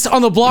exists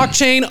on the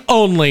blockchain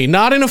only,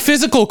 not in a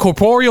physical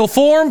corporeal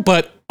form,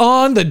 but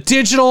on the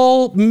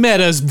digital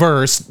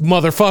metaverse,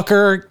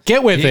 motherfucker.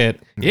 Get with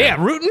it. Yeah,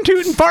 rootin',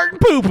 tootin', fartin',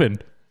 pooping.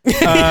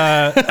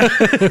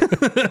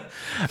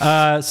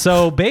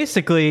 So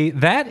basically,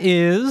 that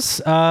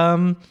is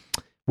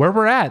where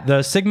we're at.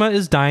 The Sigma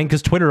is dying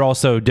because Twitter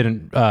also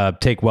didn't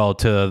take well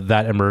to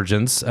that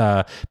emergence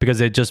because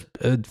it just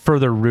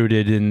further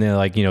rooted in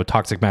the,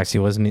 toxic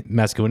masculinity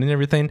and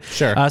everything.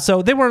 Sure.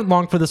 So they weren't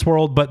long for this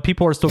world, but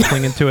people are still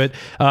clinging to it.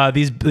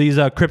 These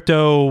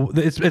crypto,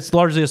 it's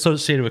largely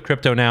associated with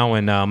crypto now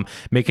and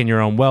making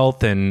your own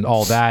wealth and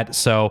all that.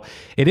 So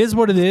it is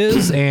what it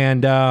is,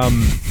 and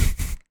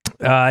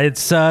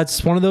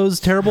it's one of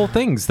those terrible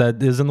things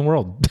that is in the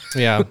world.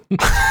 Yeah.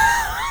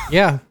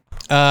 Yeah.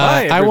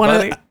 Bye,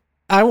 everybody.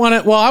 I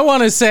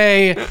want to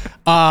say,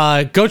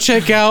 go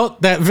check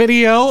out that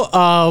video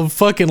of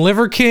fucking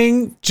Liver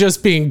King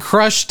just being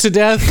crushed to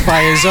death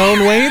by his own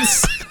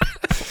weights.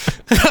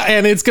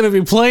 And it's going to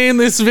be playing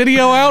this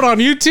video out on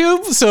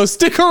YouTube, so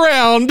stick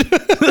around.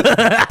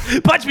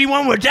 Punch me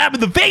one more jab in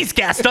the face,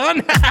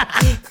 Gaston.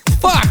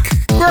 Fuck.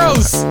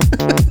 Gross.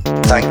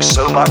 Thanks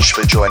so much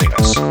for joining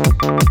us.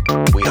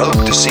 We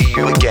hope to see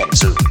you again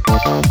soon.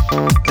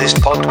 This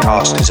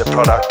podcast is a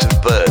product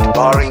of Bird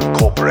Bar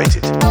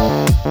Incorporated.